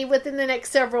see within the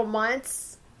next several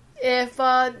months if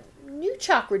new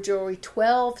chakra jewelry,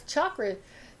 12 chakra,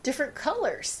 different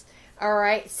colors. All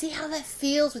right, see how that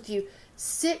feels with you.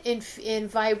 Sit and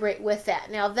vibrate with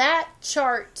that. Now that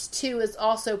chart too is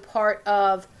also part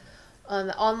of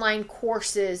the online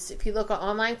courses. If you look at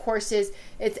online courses,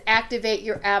 it's Activate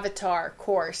Your Avatar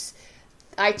course.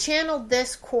 I channeled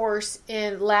this course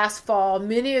in last fall.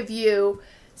 Many of you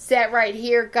sat right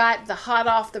here, got the hot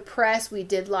off the press. We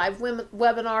did live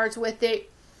webinars with it.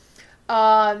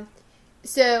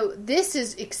 So this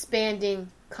is expanding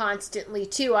constantly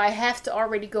too. I have to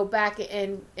already go back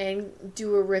and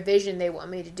do a revision they want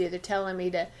me to do. They're telling me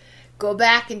to go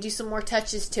back and do some more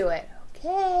touches to it.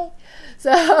 Okay.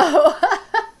 So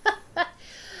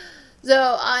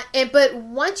but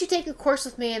once you take a course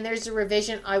with me and there's a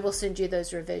revision, I will send you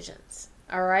those revisions.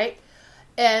 All right?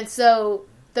 And so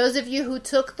those of you who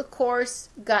took the course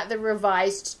got the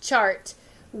revised chart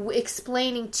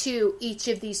explaining to each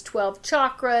of these 12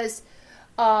 chakras,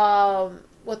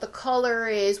 what the color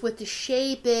is, what the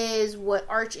shape is, what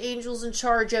archangel's in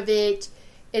charge of it.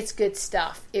 It's good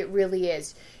stuff. It really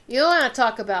is. You want to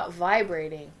talk about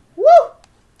vibrating. Woo!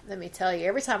 Let me tell you,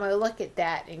 every time I look at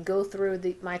that and go through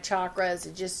my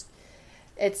chakras,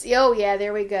 oh yeah,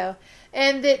 there we go.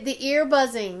 And the ear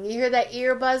buzzing, you hear that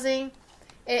ear buzzing?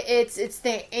 It's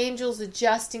the angels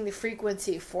adjusting the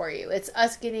frequency for you. It's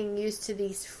us getting used to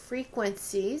these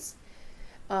frequencies.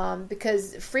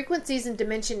 Because frequencies and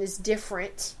dimension is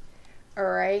different, all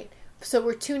right? So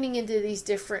we're tuning into these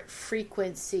different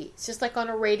frequencies. Just like on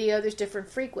a radio, there's different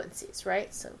frequencies,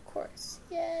 right? So, of course,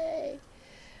 yay.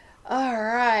 All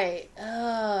right.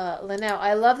 Linnell,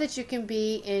 I love that you can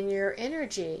be in your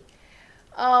energy.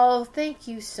 Oh, thank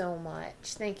you so much.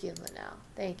 Thank you, Linnell.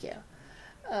 Thank you.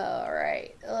 All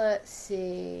right. Let's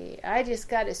see. I just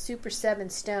got a Super 7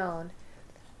 stone.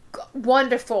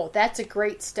 Wonderful. That's a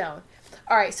great stone.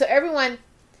 All right, so everyone,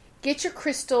 get your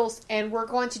crystals, and we're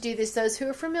going to do this. Those who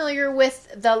are familiar with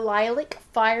the lilac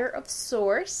fire of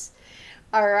source,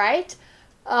 all right,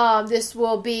 this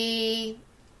will be,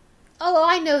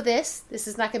 I know this. This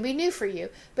is not going to be new for you,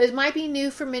 but it might be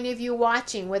new for many of you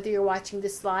watching, whether you're watching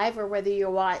this live or whether you're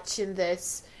watching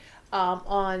this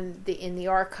in the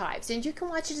archives. And you can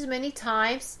watch it as many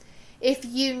times. If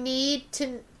you need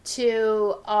to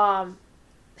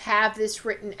have this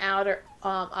written out, or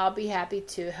I'll be happy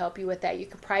to help you with that. You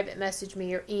can private message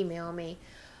me or email me.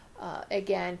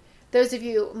 Again, those of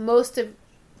you, I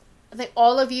think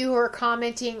all of you who are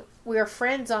commenting, we are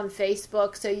friends on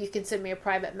Facebook, so you can send me a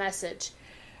private message.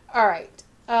 All right.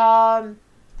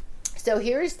 So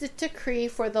here's the decree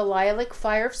for the lilac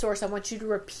fire of source. I want you to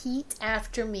repeat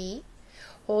after me.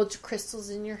 Hold your crystals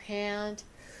in your hand.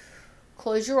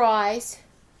 Close your eyes.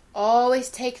 Always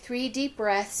take 3 deep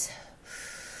breaths.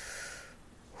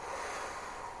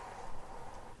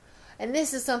 And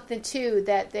this is something too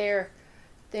that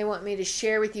they want me to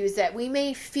share with you, is that we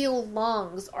may feel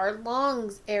lungs, our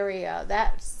lungs area,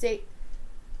 that sacred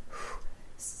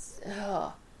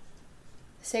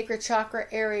chakra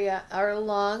area, our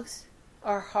lungs,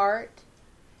 our heart.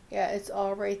 Yeah, it's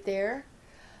all right there.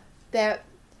 That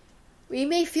we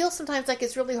may feel sometimes like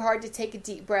it's really hard to take a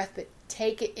deep breath, but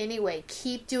take it anyway.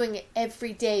 Keep doing it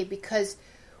every day, because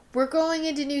we're going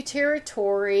into new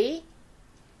territory.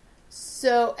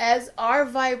 So as our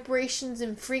vibrations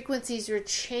and frequencies are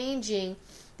changing,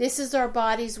 this is our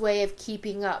body's way of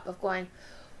keeping up, of going,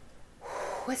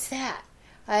 what's that?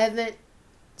 I haven't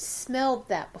smelled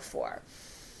that before.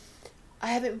 I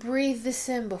haven't breathed this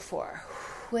in before.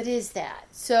 What is that?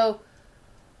 So,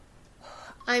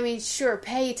 I mean, sure,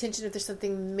 pay attention if there's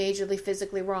something majorly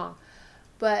physically wrong.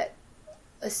 But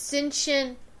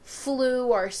ascension flu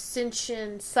or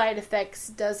ascension side effects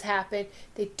does happen.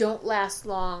 They don't last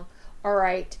long, all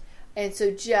right? And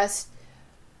so just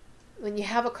when you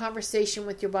have a conversation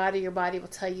with your body will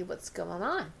tell you what's going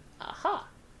on. Aha.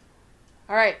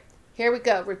 All right, here we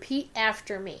go. Repeat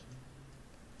after me.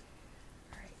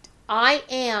 All right. I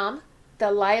am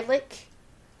the lilac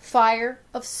fire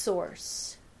of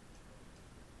source.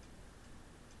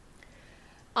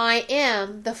 I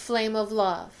am the flame of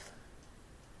love.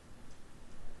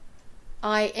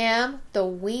 I am the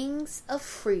wings of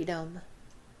freedom.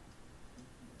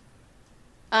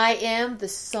 I am the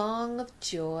song of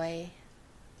joy.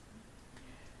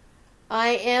 I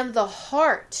am the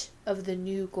heart of the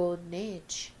new golden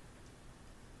age.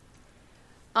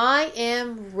 I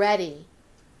am ready.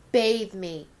 Bathe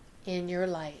me in your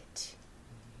light.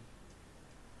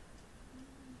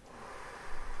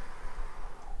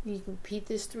 You can repeat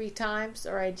this 3 times,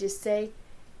 or I just say,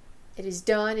 it is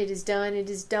done, it is done, it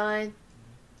is done.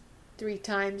 3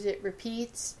 times it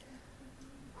repeats.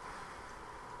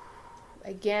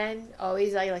 Again,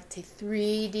 always I like to take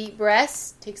 3 deep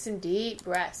breaths. Take some deep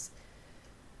breaths.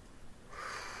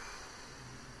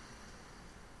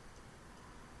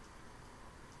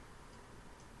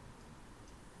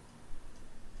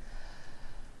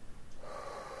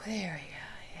 There we go,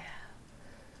 yeah.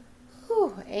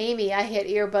 Whew, Amy, I had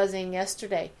ear buzzing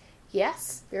yesterday.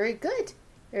 Yes, very good.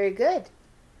 Very good.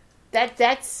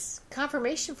 That's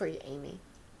confirmation for you, Amy.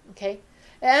 Okay?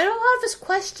 And a lot of us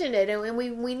question it, and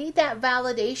we need that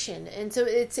validation. And so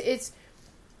it's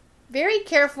very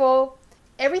careful.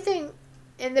 Everything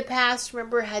in the past,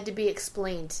 remember, had to be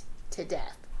explained to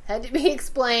death. Had to be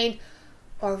explained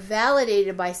or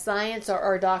validated by science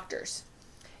or doctors.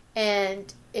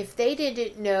 And if they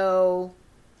didn't know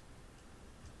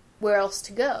where else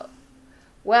to go,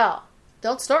 well,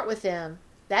 don't start with them.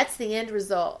 That's the end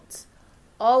result.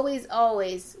 Always,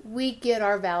 always, we get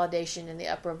our validation in the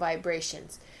upper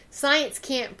vibrations. Science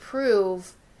can't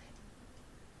prove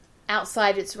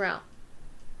outside its realm.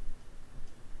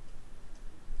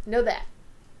 Know that.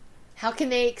 How can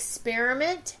they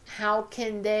experiment? How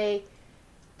can they...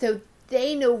 So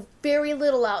they know very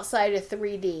little outside of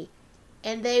 3D.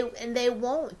 And they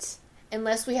won't.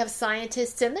 Unless we have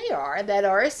scientists, and they are, that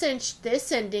are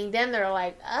ascending, then they're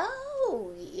like,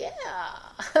 oh,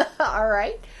 yeah. All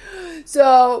right.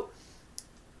 So,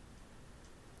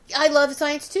 I love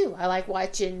science too. I like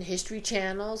watching History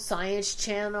Channel, Science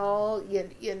Channel,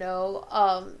 you know,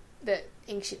 the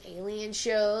ancient alien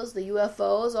shows, the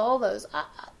UFOs, all those.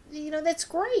 That's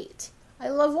great. I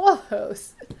love all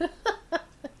those.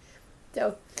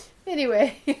 So,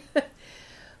 anyway.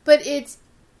 But it's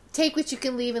take what you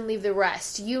can leave and leave the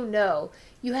rest. You know.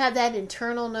 You have that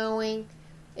internal knowing.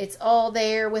 It's all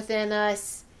there within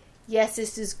us. Yes,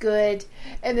 this is good.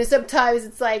 And then sometimes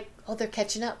it's like, oh, they're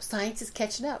catching up. Science is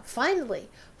catching up. Finally.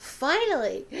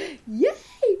 Yay!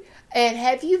 And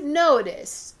have you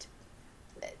noticed,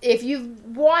 if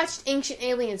you've watched Ancient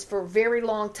Aliens for a very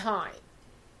long time,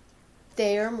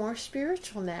 they are more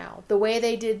spiritual now. The way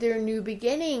they did their new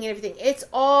beginning and everything. It's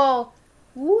all...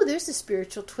 Ooh, there's a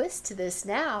spiritual twist to this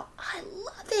now. I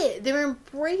love it. They're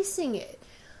embracing it.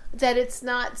 That it's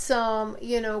not some,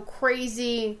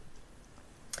 crazy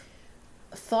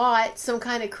thought, some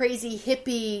kind of crazy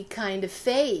hippie kind of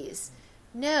phase.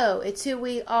 No, it's who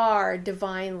we are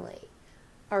divinely.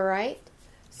 All right?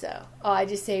 So, I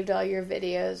just saved all your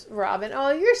videos. Robin,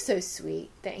 oh, you're so sweet.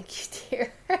 Thank you,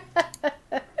 dear.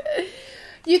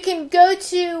 You can go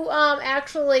to,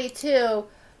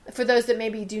 for those that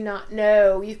maybe do not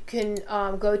know, you can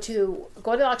go to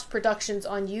Goldilocks Productions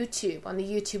on YouTube, on the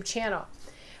YouTube channel.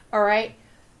 All right?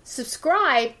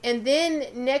 Subscribe, and then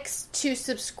next to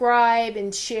subscribe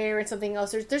and share and something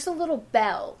else, there's a little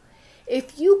bell.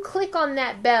 If you click on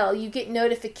that bell, you get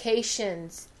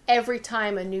notifications every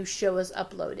time a new show is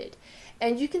uploaded.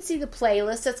 And you can see the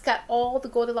playlist that's got all the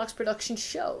Goldilocks Production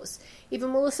shows.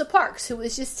 Even Melissa Parks, who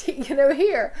was just,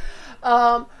 here.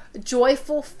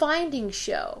 Joyful Finding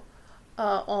Show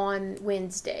on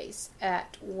Wednesdays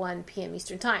at 1 p.m.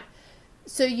 Eastern Time.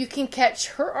 So you can catch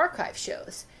her archive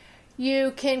shows.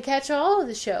 You can catch all of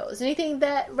the shows, anything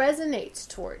that resonates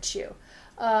towards you.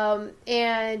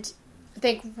 And I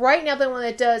think right now the one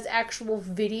that does actual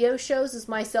video shows is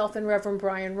myself and Reverend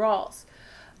Brian Rawls.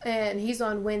 and he's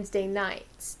on Wednesday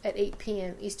nights at 8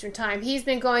 p.m. Eastern Time. He's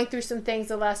been going through some things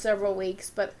the last several weeks,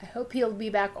 but I hope he'll be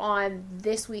back on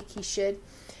this week. He should.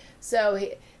 So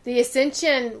the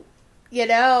Ascension,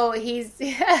 he's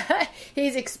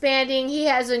he's expanding. He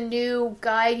has a new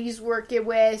guide he's working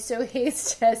with, so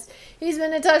he's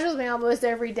been in touch with me almost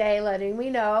every day, letting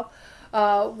me know.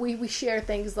 We share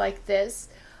things like this,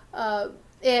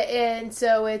 and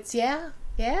so it's yeah.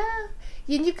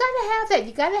 You got to have that.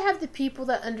 You got to have the people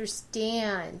that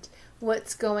understand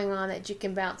what's going on, that you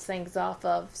can bounce things off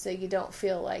of, so you don't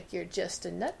feel like you're just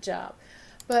a nut job.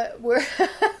 But we're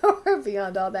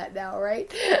beyond all that now,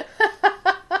 right?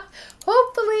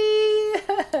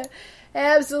 Hopefully.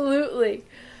 Absolutely.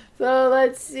 So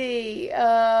let's see.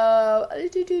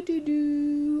 Let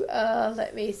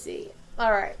me see.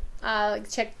 All right.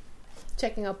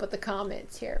 Checking up with the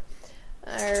comments here.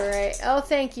 All right. Oh,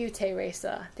 thank you,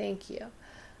 Teresa. Thank you.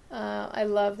 I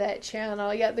love that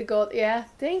channel. Yeah, the gold. Yeah,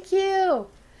 thank you.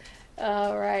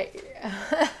 All right.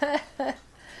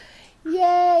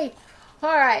 Yay.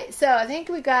 All right. So I think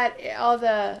we got all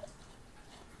the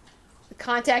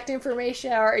contact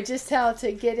information, or just how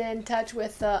to get in touch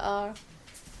with all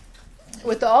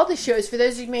the shows, for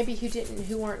those of you maybe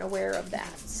who weren't aware of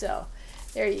that. So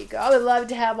there you go. I would love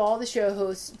to have all the show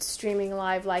hosts streaming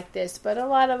live like this, but a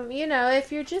lot of them,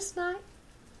 if you're just not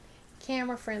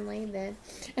camera friendly, then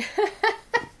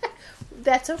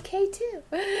that's okay too.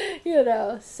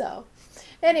 So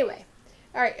anyway.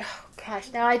 All right. Oh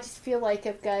gosh, now I just feel like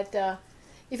I've got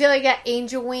you feel like you got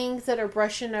angel wings that are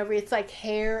brushing over. It's like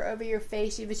hair over your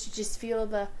face. You just feel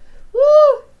the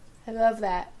woo. I love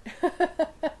that.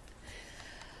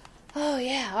 Oh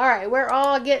yeah. All right. We're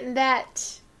all getting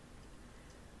that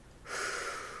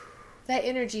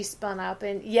energy spun up.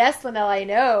 And yes, Lynelle, I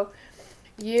know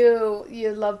you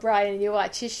love Brian and you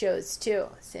watch his shows too.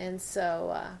 And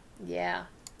so yeah.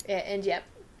 And yep.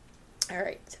 All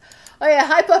right. Oh yeah,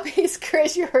 hi puppies,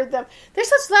 Chris, you heard them. They're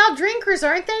such loud drinkers,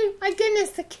 aren't they? My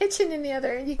goodness, the kitchen in the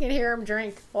other end, you can hear them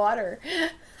drink water.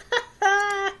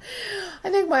 I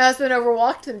think my husband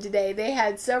overwalked them today. They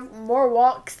had more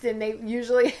walks than they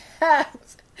usually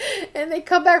have. And they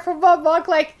come back from one walk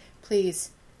like, please,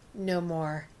 no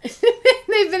more.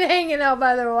 They've been hanging out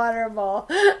by their water bowl.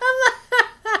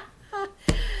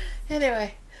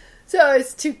 Anyway. So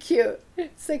it's too cute.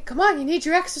 It's like, come on, you need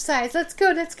your exercise. Let's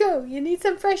go. You need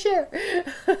some fresh air.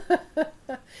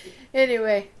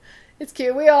 Anyway, it's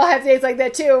cute. We all have days like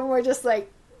that too, and we're just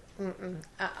like,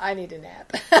 I need a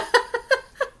nap.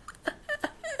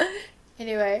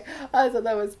 Anyway, I thought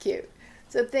that was cute.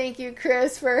 So thank you,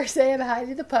 Chris, for saying hi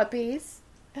to the puppies.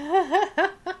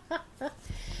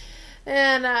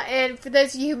 And for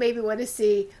those of you who maybe want to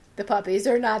see the puppies,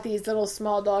 are not these little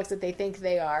small dogs that they think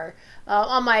they are.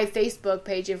 On my Facebook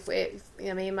page,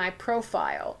 my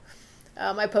profile,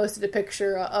 I posted a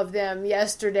picture of them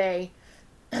yesterday.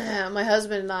 My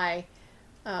husband and I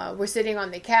were sitting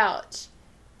on the couch,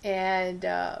 and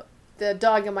the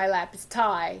dog in my lap is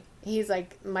Ty. He's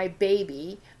like my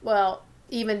baby. Well,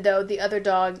 even though the other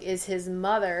dog is his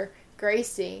mother,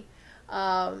 Gracie.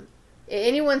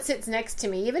 Anyone sits next to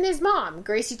me, even his mom.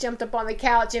 Gracie jumped up on the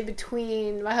couch in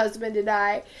between my husband and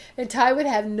I, and Ty would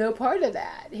have no part of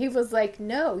that. He was like,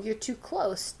 no, you're too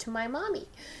close to my mommy.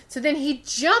 So then he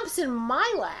jumps in my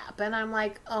lap, and I'm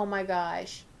like, oh my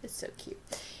gosh, it's so cute.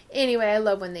 Anyway, I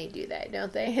love when they do that,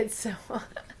 don't they? It's so...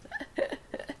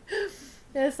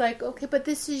 It's like, okay, but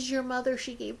this is your mother.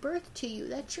 She gave birth to you.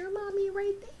 That's your mommy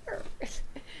right there.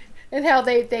 And how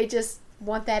they just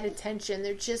want that attention.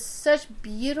 They're just such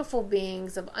beautiful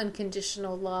beings of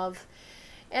unconditional love,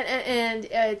 and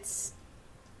it's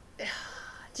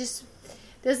just,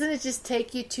 doesn't it just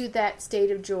take you to that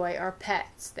state of joy? Our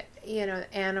pets,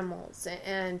 animals,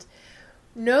 and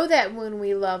know that when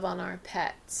we love on our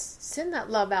pets, send that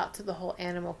love out to the whole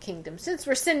animal kingdom. Since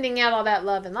we're sending out all that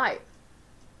love and light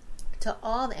to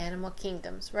all the animal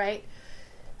kingdoms, right?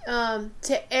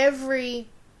 To every.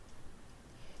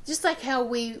 Just like how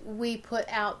we put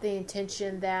out the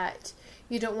intention that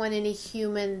you don't want any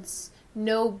humans,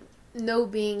 no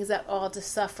beings at all to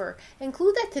suffer.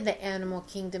 Include that to the animal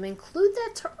kingdom. Include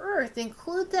that to Earth.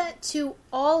 Include that to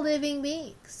all living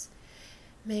beings.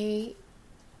 May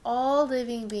all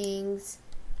living beings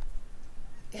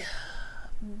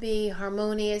be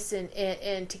harmonious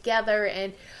and together.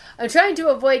 And I'm trying to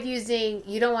avoid using,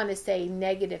 you don't want to say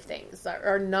negative things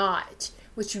or not,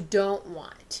 which you don't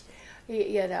want.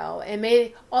 And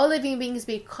may all living beings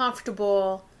be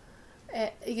comfortable,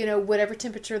 whatever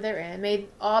temperature they're in. May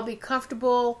all be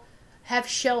comfortable, have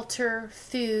shelter,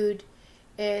 food,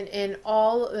 and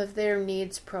all of their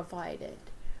needs provided.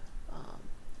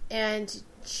 And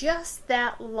just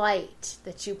that light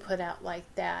that you put out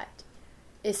like that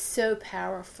is so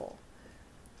powerful.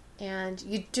 And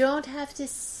you don't have to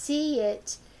see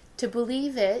it to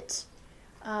believe it.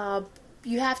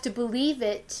 You have to believe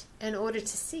it in order to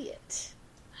see it.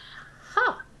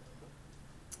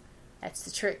 That's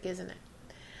the trick, isn't it?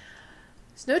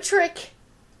 There's no trick.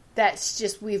 That's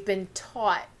just we've been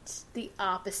taught the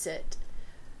opposite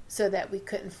so that we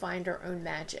couldn't find our own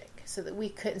magic, so that we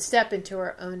couldn't step into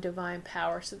our own divine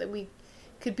power, so that we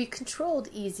could be controlled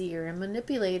easier and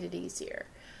manipulated easier.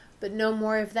 But no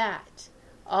more of that.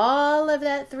 All of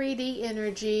that 3D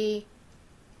energy,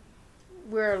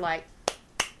 we're like,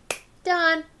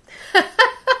 done.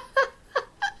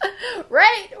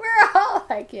 Right? We're all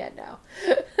like, yeah, no.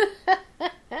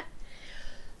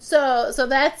 So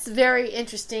that's very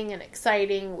interesting and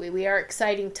exciting. We are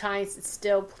exciting times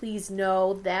still. Please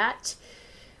know that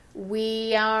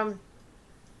we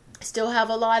still have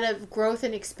a lot of growth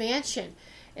and expansion.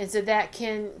 And so that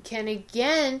can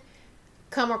again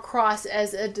come across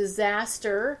as a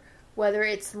disaster, whether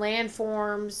it's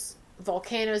landforms,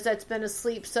 volcanoes that's been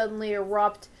asleep suddenly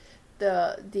erupt,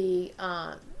 the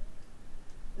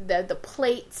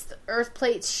plates, the earth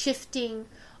plates shifting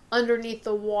underneath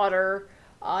the water.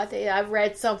 I've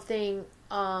read something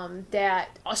that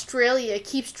Australia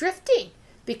keeps drifting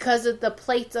because of the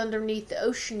plates underneath the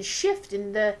ocean shift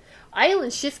and the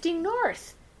island shifting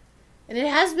north. And it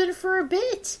has been for a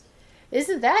bit.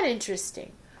 Isn't that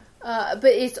interesting? But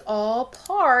it's all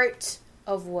part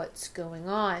of what's going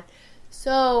on.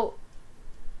 So,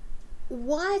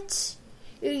 what,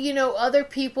 other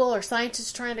people or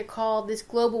scientists trying to call this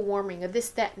global warming or this,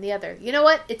 that, and the other. You know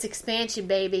what? It's expansion,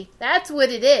 baby. That's what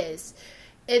it is.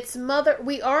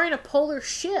 We are in a polar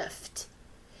shift.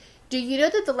 Do you know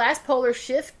that the last polar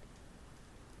shift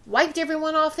wiped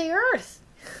everyone off the earth?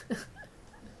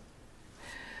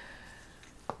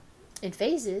 In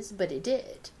phases, but it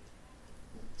did.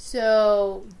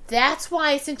 So that's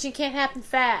why ascension can't happen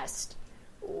fast.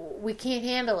 We can't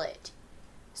handle it.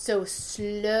 So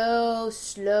slow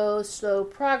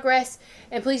progress.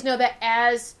 And please know that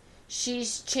as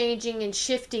she's changing and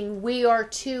shifting, we are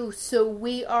too. So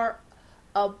we are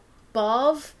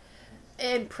above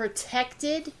and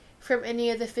protected from any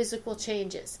of the physical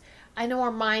changes. I know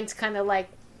our mind's kind of like,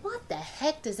 what the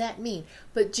heck does that mean?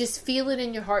 But just feel it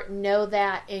in your heart, know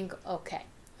that, and go,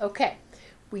 okay.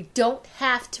 We don't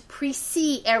have to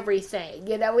pre-see everything.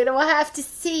 We don't have to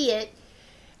see it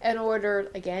in order,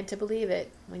 again, to believe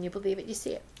it. When you believe it, you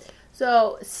see it.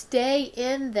 So stay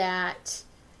in that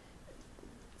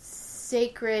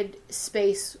sacred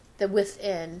space, the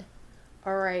within,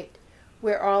 all right,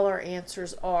 where all our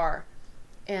answers are.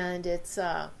 And it's,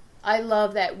 I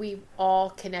love that we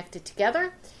all connected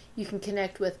together. You can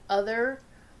connect with other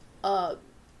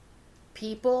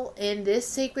people in this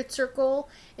sacred circle,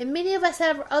 and many of us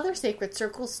have other sacred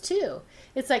circles too.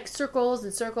 It's like circles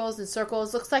and circles and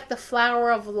circles. Looks like the flower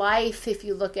of life if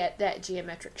you look at that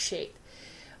geometric shape.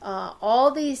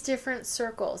 All these different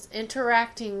circles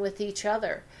interacting with each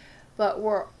other, but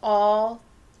we're all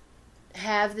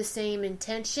have the same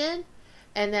intention,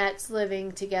 and that's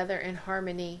living together in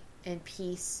harmony and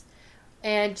peace.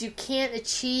 And you can't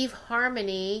achieve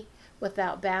harmony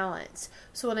without balance.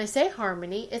 So when I say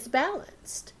harmony, it's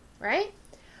balanced, right?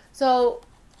 So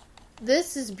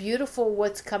this is beautiful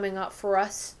what's coming up for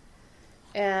us.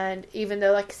 And even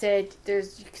though, like I said, you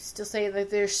can still say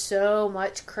that there's so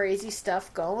much crazy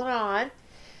stuff going on.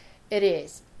 It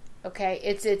is. Okay?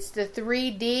 It's the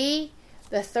 3D,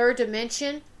 the third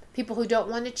dimension. People who don't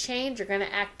want to change are going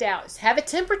to act out. Just have a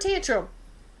temper tantrum.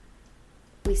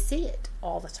 We see it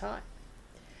all the time.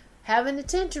 Having a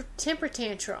temper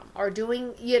tantrum or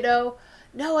doing,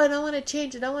 no, I don't want to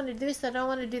change. I don't want to do this. I don't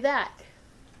want to do that.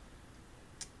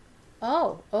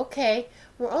 Oh, okay.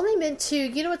 We're only meant to,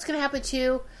 what's going to happen to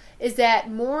you is that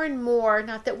more and more,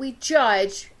 not that we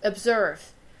judge,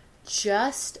 observe.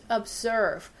 Just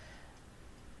observe.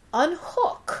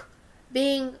 Unhook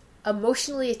being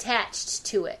emotionally attached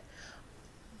to it.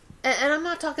 And I'm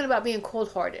not talking about being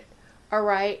cold-hearted, all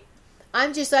right?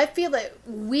 I feel that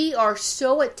we are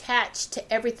so attached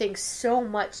to everything so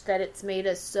much that it's made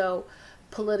us so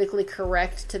politically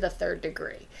correct to the third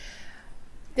degree.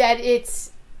 That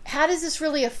it's, how does this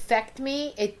really affect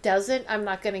me? It doesn't. I'm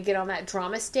not going to get on that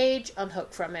drama stage.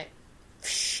 Unhook from it.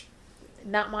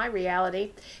 Not my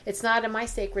reality. It's not in my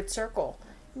sacred circle.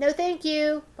 No thank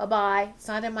you. Bye-bye. It's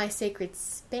not in my sacred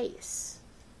space.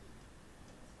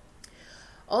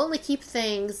 Only keep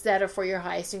things that are for your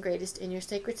highest and greatest in your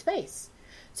sacred space.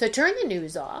 So turn the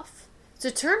news off. So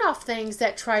turn off things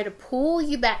that try to pull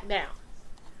you back down.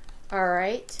 All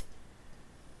right?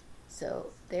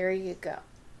 So there you go.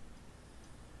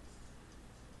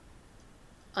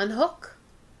 unhook.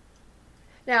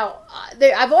 Now,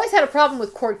 I've always had a problem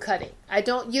with cord cutting.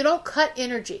 You don't cut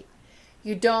energy.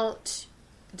 You don't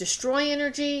destroy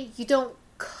energy. You don't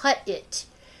cut it.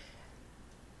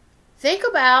 Think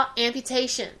about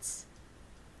amputations.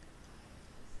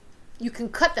 You can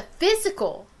cut the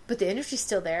physical, but the energy's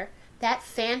still there. That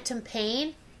phantom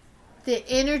pain, the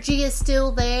energy is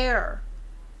still there.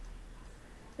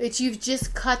 But you've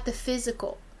just cut the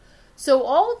physical. So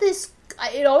all this,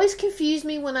 it always confused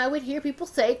me when I would hear people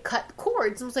say cut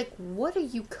cords. I was like, what are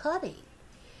you cutting?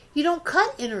 You don't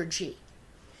cut energy.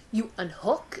 You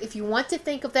unhook. If you want to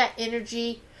think of that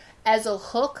energy as a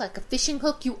hook, like a fishing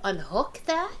hook, you unhook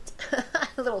that.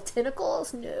 Little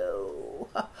tentacles? No.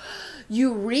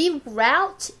 You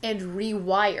reroute and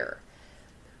rewire.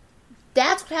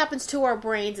 That's what happens to our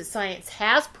brains, that science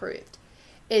has proved,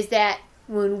 is that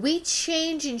when we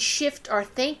change and shift our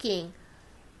thinking,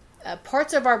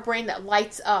 parts of our brain that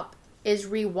lights up is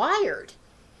rewired.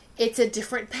 It's a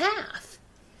different path.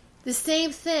 The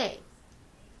same thing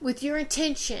with your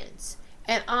intentions.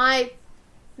 And I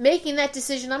making that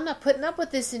decision, I'm not putting up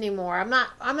with this anymore. I'm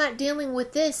not dealing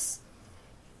with this.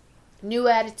 New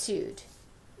attitude,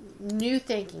 new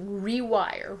thinking,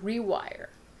 rewire.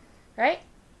 Right?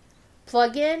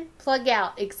 Plug in, plug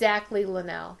out. Exactly,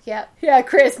 Linnell. Yep. Yeah,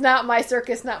 Chris, not my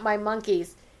circus, not my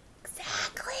monkeys.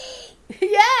 Exactly.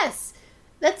 Yes.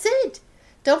 That's it.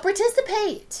 Don't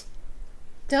participate.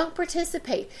 Don't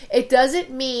participate. It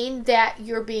doesn't mean that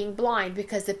you're being blind,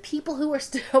 because the people who are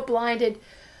still blinded,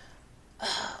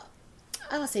 I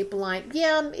don't say blind.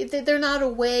 Yeah, they're not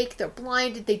awake. They're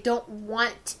blinded. They don't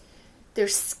want, they're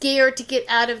scared to get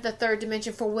out of the third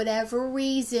dimension for whatever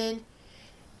reason.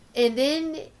 And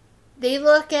then they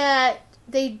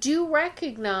do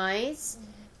recognize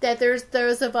that there's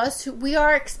those of us who, we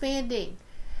are expanding.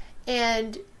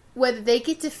 And whether they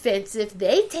get defensive,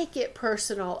 they take it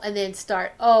personal and then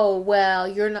start, oh, well,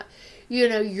 you're not,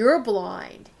 you're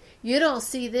blind. You don't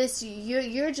see this.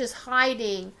 You're just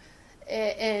hiding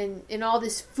and all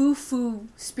this foo-foo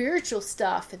spiritual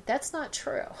stuff. And that's not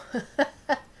true.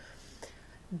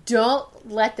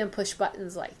 Don't let them push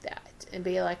buttons like that and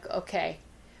be like, okay,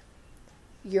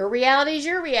 your reality is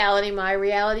your reality. My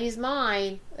reality is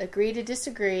mine. Agree to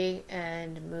disagree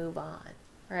and move on.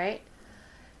 Right?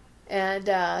 And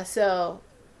so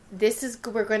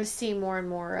we're going to see more and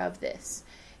more of this.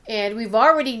 And we've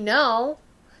already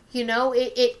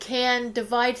it can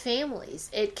divide families.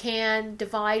 It can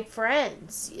divide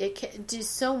friends. It can do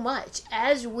so much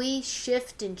as we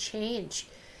shift and change.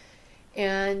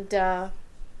 And don't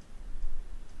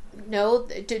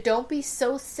be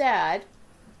so sad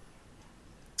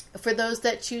for those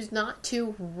that choose not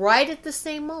to right at the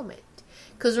same moment.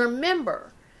 Because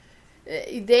remember,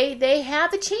 they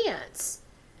have a chance.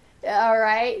 All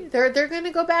right, they're going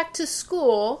to go back to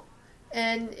school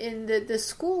and in the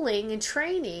schooling and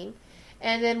training,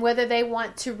 and then whether they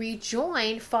want to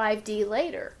rejoin 5D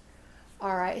later.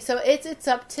 All right, so it's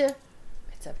up to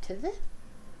them.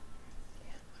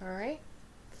 Yeah, all right.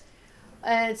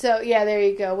 And so there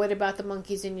you go. What about the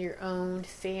monkeys in your own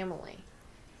family?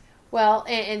 Well,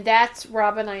 and that's,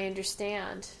 Robin, I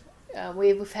understand.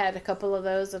 We've had a couple of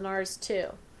those in ours too.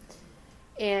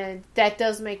 And that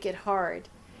does make it hard.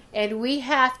 And we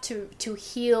have to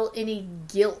heal any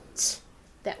guilt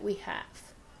that we have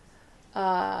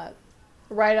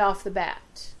right off the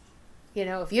bat.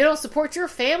 If you don't support your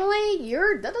family,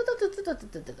 you're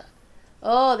da-da-da-da-da-da-da-da.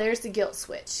 Oh, there's the guilt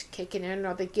switch kicking in,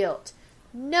 or the guilt.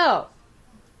 No.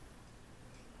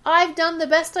 I've done the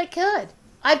best I could.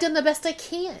 I've done the best I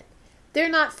can. They're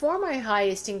not for my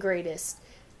highest and greatest.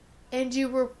 And you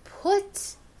were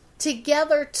put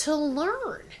together to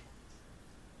learn.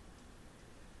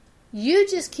 You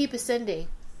just keep ascending.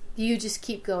 You just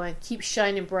keep going. Keep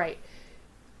shining bright.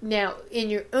 Now, in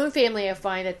your own family, I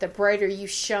find that the brighter you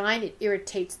shine, it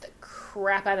irritates the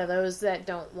crap out of those that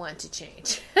don't want to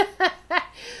change.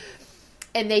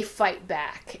 And they fight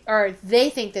back. Or they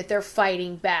think that they're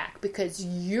fighting back because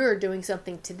you're doing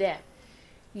something to them.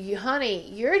 Honey,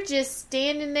 you're just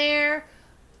standing there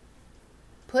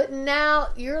putting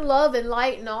out your love and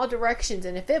light in all directions.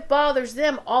 And if it bothers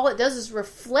them, all it does is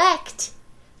reflect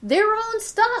their own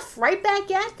stuff right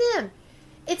back at them.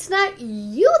 It's not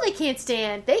you they can't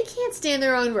stand. They can't stand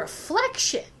their own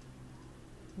reflection.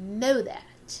 Know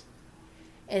that.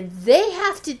 And they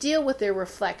have to deal with their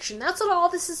reflection. That's what all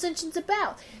this ascension's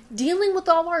about. Dealing with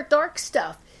all our dark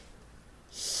stuff.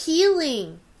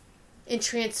 Healing and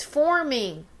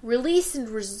transforming. Release and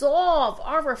resolve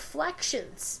our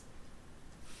reflections.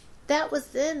 That was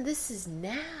then. This is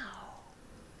now.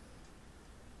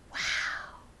 Wow.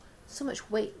 So much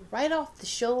weight right off the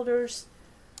shoulders.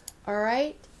 All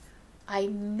right? I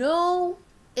know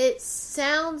it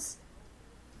sounds,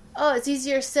 it's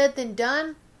easier said than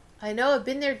done. I know I've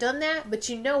been there, done that. But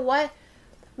you know what?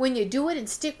 When you do it and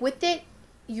stick with it,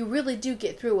 you really do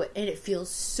get through it. And it feels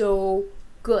so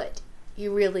good.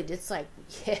 You really, it's like,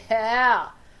 yeah,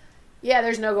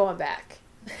 there's no going back.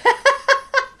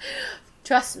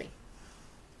 Trust me.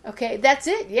 Okay, that's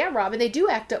it. Yeah, Robin, they do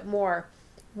act up more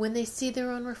when they see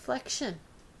their own reflection.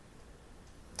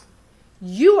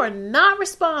 You are not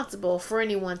responsible for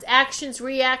anyone's actions,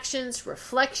 reactions,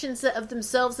 reflections of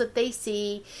themselves that they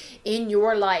see in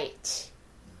your light.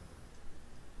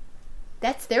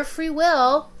 That's their free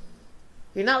will.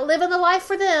 You're not living the life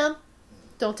for them.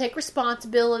 Don't take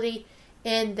responsibility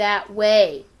in that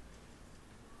way.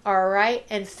 All right?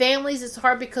 And families, it's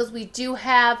hard because we do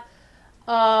have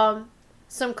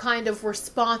some kind of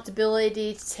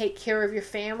responsibility to take care of your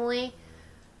family.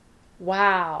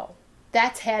 Wow.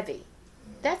 That's heavy.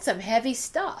 That's some heavy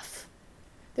stuff.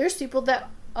 There's people that,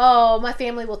 my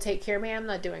family will take care of me. I'm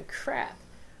not doing crap.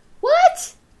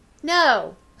 What?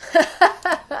 No.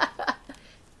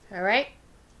 All right?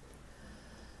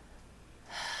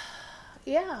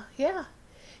 Yeah.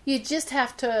 You just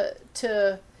have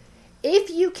to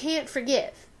if you can't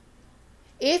forgive,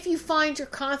 if you find you're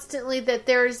constantly that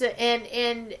there's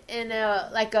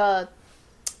a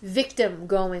victim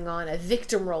going on, a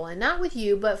victim role, and not with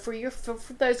you, but for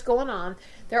those going on,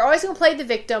 they're always going to play the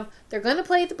victim. They're going to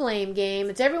play the blame game.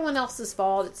 It's everyone else's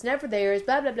fault. It's never theirs.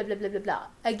 Blah blah blah blah blah blah blah.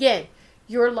 Again,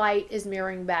 your light is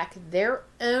mirroring back their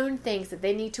own things that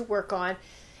they need to work on,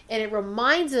 and it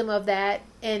reminds them of that,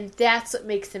 and that's what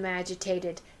makes them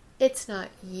agitated. It's not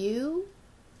you.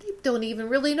 They don't even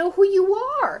really know who you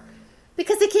are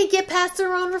because they can't get past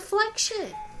their own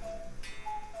reflection.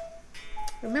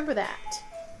 Remember that.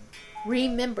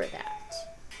 Remember that.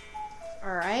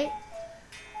 All right?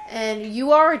 And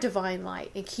you are a divine light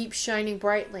and keep shining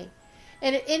brightly.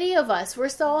 And any of us, we're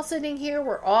all sitting here,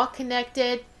 we're all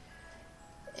connected.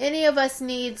 Any of us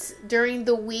needs during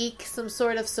the week some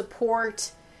sort of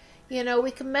support. You know,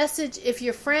 we can message if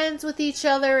you're friends with each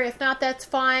other. If not, that's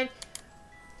fine.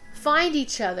 Find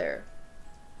each other.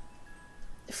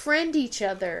 Friend each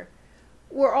other.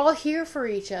 We're all here for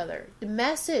each other.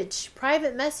 Message,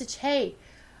 private message, hey,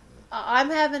 I'm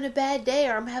having a bad day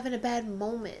or I'm having a bad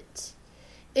moment.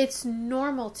 It's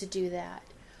normal to do that.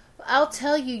 I'll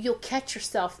tell you, you'll catch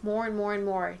yourself more and more and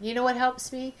more. You know what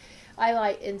helps me? I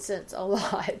light incense a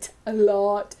lot.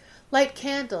 Light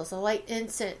candles, I light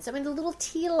incense. I mean, the little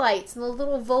tea lights and the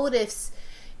little votives,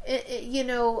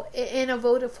 in a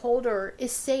votive holder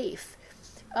is safe.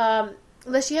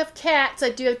 Unless you have cats, I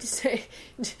do have to say,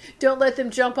 don't let them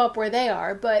jump up where they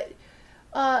are. But,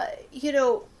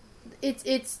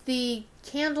 it's the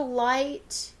candle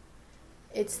light,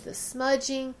 it's the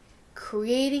smudging,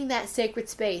 creating that sacred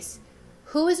space.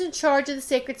 Who is in charge of the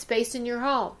sacred space in your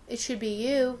home? It should be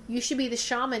you. You should be the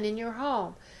shaman in your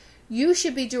home. You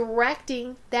should be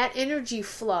directing that energy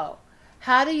flow.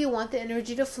 How do you want the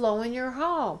energy to flow in your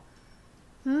home?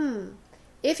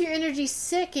 If your energy's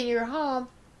sick in your home,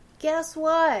 guess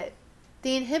what?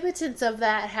 The inhabitants of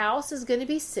that house is going to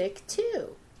be sick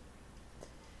too.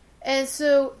 And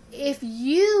so if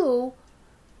you,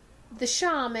 the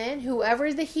shaman,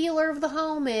 whoever the healer of the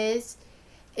home is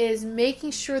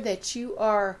making sure that you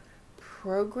are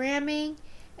programming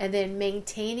and then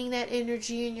maintaining that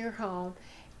energy in your home,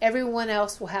 everyone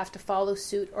else will have to follow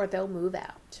suit or they'll move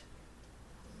out.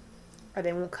 Or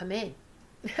they won't come in.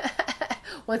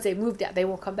 Once they moved out, they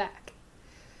won't come back.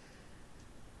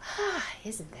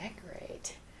 Isn't that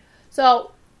great?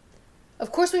 So,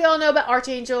 of course, we all know about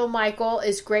Archangel Michael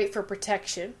is great for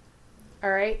protection.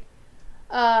 All right.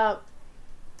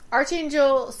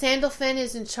 Archangel Sandalphon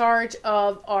is in charge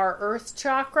of our earth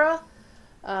chakra,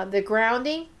 the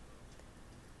grounding.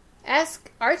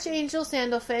 Ask Archangel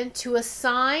Sandalphon to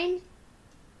assign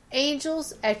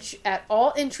angels at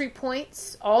all entry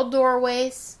points, all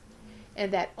doorways,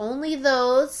 and that only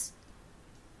those,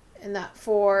 and that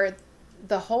for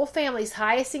the whole family's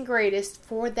highest and greatest,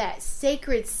 for that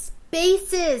sacred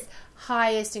spaces,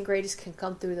 highest and greatest can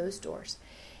come through those doors.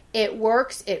 It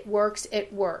works, it works,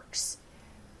 it works.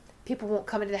 People won't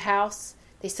come into the house.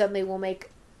 They suddenly will make,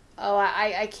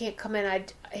 I can't come in.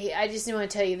 I just want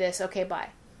to tell you this. Okay, bye.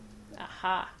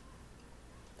 Aha.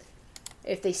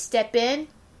 If they step in,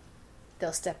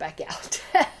 they'll step back out.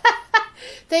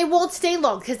 They won't stay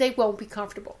long because they won't be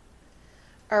comfortable.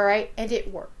 All right? And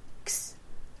it works.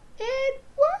 It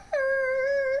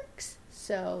works.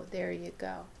 So there you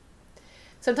go.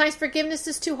 Sometimes forgiveness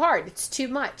is too hard. It's too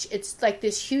much. It's like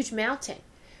this huge mountain.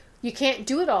 You can't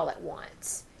do it all at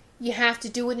once. you have to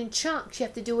do it in chunks. You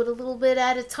have to do it a little bit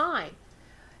at a time.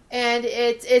 And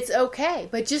it's okay.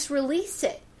 But just release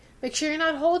it. Make sure you're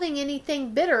not holding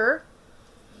anything bitter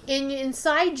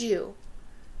inside you.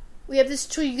 We have this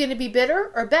tool. You're going to be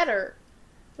bitter or better.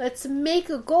 Let's make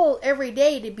a goal every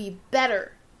day to be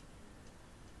better.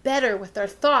 Better with our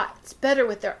thoughts, better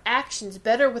with our actions,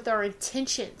 better with our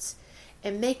intentions.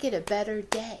 And make it a better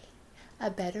day,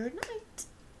 a better night,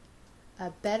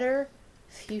 a better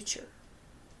future.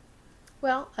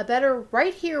 Well, a better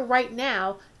right here, right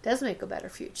now does make a better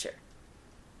future.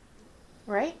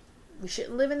 Right? We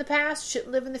shouldn't live in the past,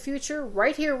 shouldn't live in the future.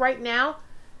 Right here, right now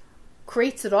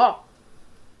creates it all.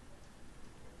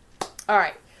 All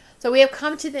right. So we have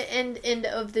come to the end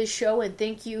of this show, and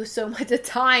thank you so much. The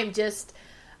time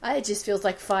it just feels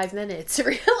like 5 minutes.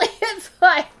 Really, it's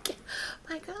like,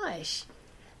 my gosh.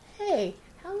 Hey,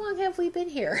 how long have we been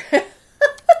here?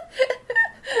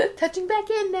 Touching back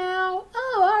in now.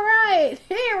 Oh, all right.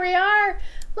 Here we are.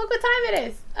 Look what time it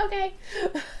is. Okay.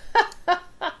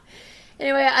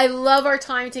 Anyway, I love our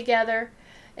time together,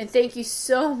 and thank you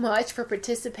so much for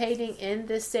participating in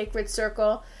this sacred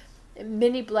circle.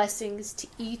 Many blessings to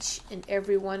each and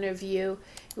every one of you.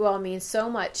 You all mean so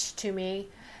much to me.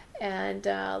 And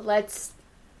let's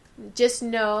just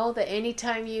know that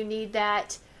anytime you need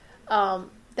that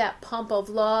pump of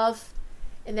love,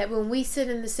 and that when we sit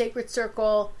in the sacred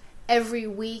circle every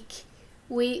week,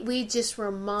 we just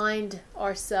remind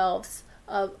ourselves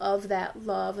of that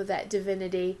love, of that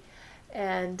divinity.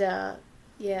 And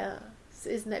yeah,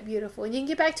 isn't that beautiful? And you can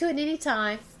get back to it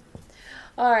anytime.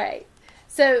 All right.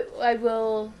 So I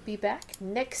will be back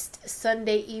next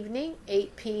Sunday evening,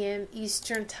 8 p.m.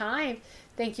 Eastern Time.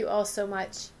 Thank you all so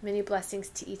much. Many blessings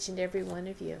to each and every one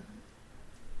of you.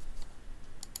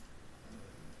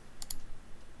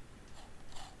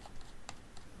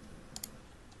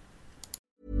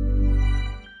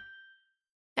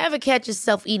 Ever catch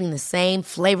yourself eating the same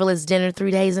flavorless dinner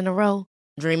 3 days in a row?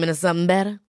 Dreaming of something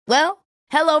better? Well,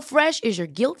 HelloFresh is your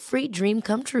guilt-free dream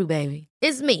come true, baby.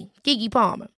 It's me, Keke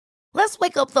Palmer. Let's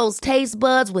wake up those taste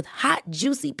buds with hot,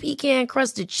 juicy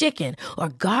pecan-crusted chicken or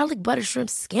garlic butter shrimp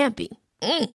scampi.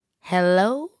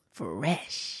 Hello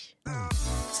Fresh.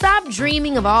 Stop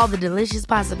dreaming of all the delicious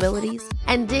possibilities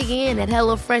and dig in at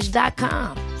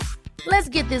HelloFresh.com. Let's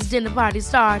get this dinner party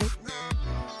started.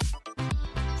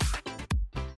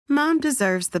 Mom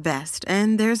deserves the best,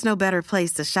 and there's no better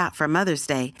place to shop for Mother's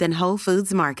Day than Whole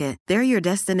Foods Market. They're your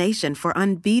destination for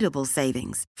unbeatable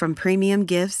savings, from premium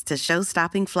gifts to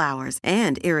show-stopping flowers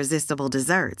and irresistible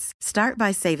desserts. Start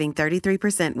by saving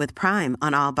 33% with Prime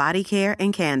on all body care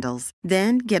and candles.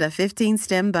 Then get a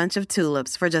 15-stem bunch of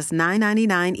tulips for just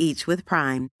 $9.99 each with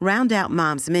Prime. Round out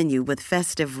Mom's menu with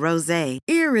festive rosé,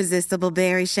 irresistible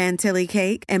berry chantilly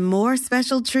cake, and more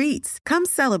special treats. Come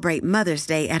celebrate Mother's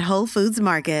Day at Whole Foods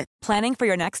Market. Planning for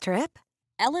your next trip?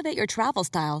 Elevate your travel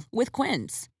style with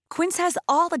Quince. Quince has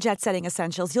all the jet-setting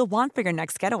essentials you'll want for your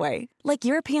next getaway, like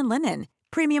European linen,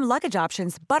 premium luggage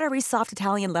options, buttery soft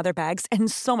Italian leather bags, and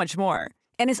so much more.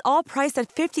 And is all priced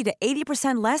at 50 to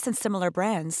 80% less than similar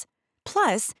brands.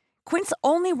 Plus, Quince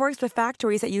only works with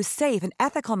factories that use safe and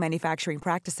ethical manufacturing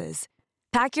practices.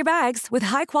 Pack your bags with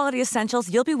high-quality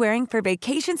essentials you'll be wearing for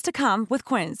vacations to come with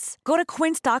Quince. Go to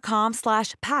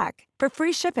quince.com/pack for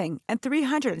free shipping and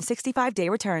 365-day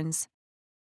returns.